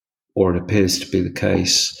 or it appears to be the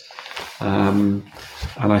case. And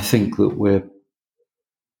I think that we're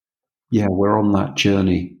on that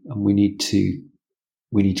journey, and we need to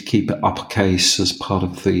keep it uppercase as part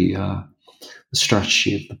of the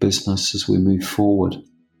strategy of the business as we move forward.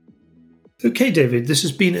 Okay, David, this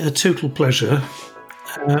has been a total pleasure,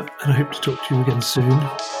 and I hope to talk to you again soon.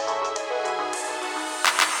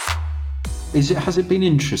 Has it been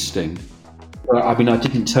interesting? I mean, I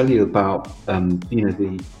didn't tell you about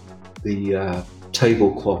the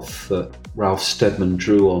tablecloth that Ralph Steadman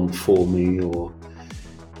drew on for me, or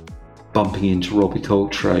bumping into Robbie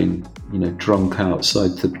Coltrane, drunk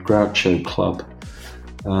outside the Groucho Club.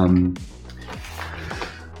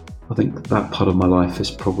 I think that part of my life is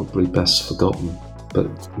probably best forgotten, but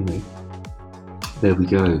there we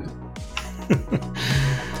go.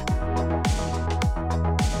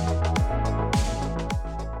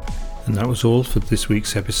 And that was all for this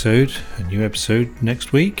week's episode. A new episode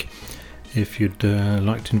next week. If you'd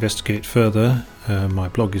like to investigate further, my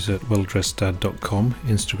blog is at welldresseddad.com,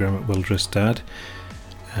 Instagram at welldresseddad.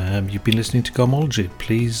 You've been listening to Gomology.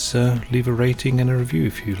 Please leave a rating and a review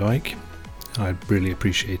if you like. I'd really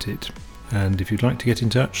appreciate it. And if you'd like to get in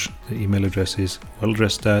touch, the email address is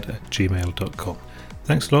welldresseddad@gmail.com.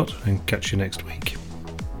 Thanks a lot, and catch you next week.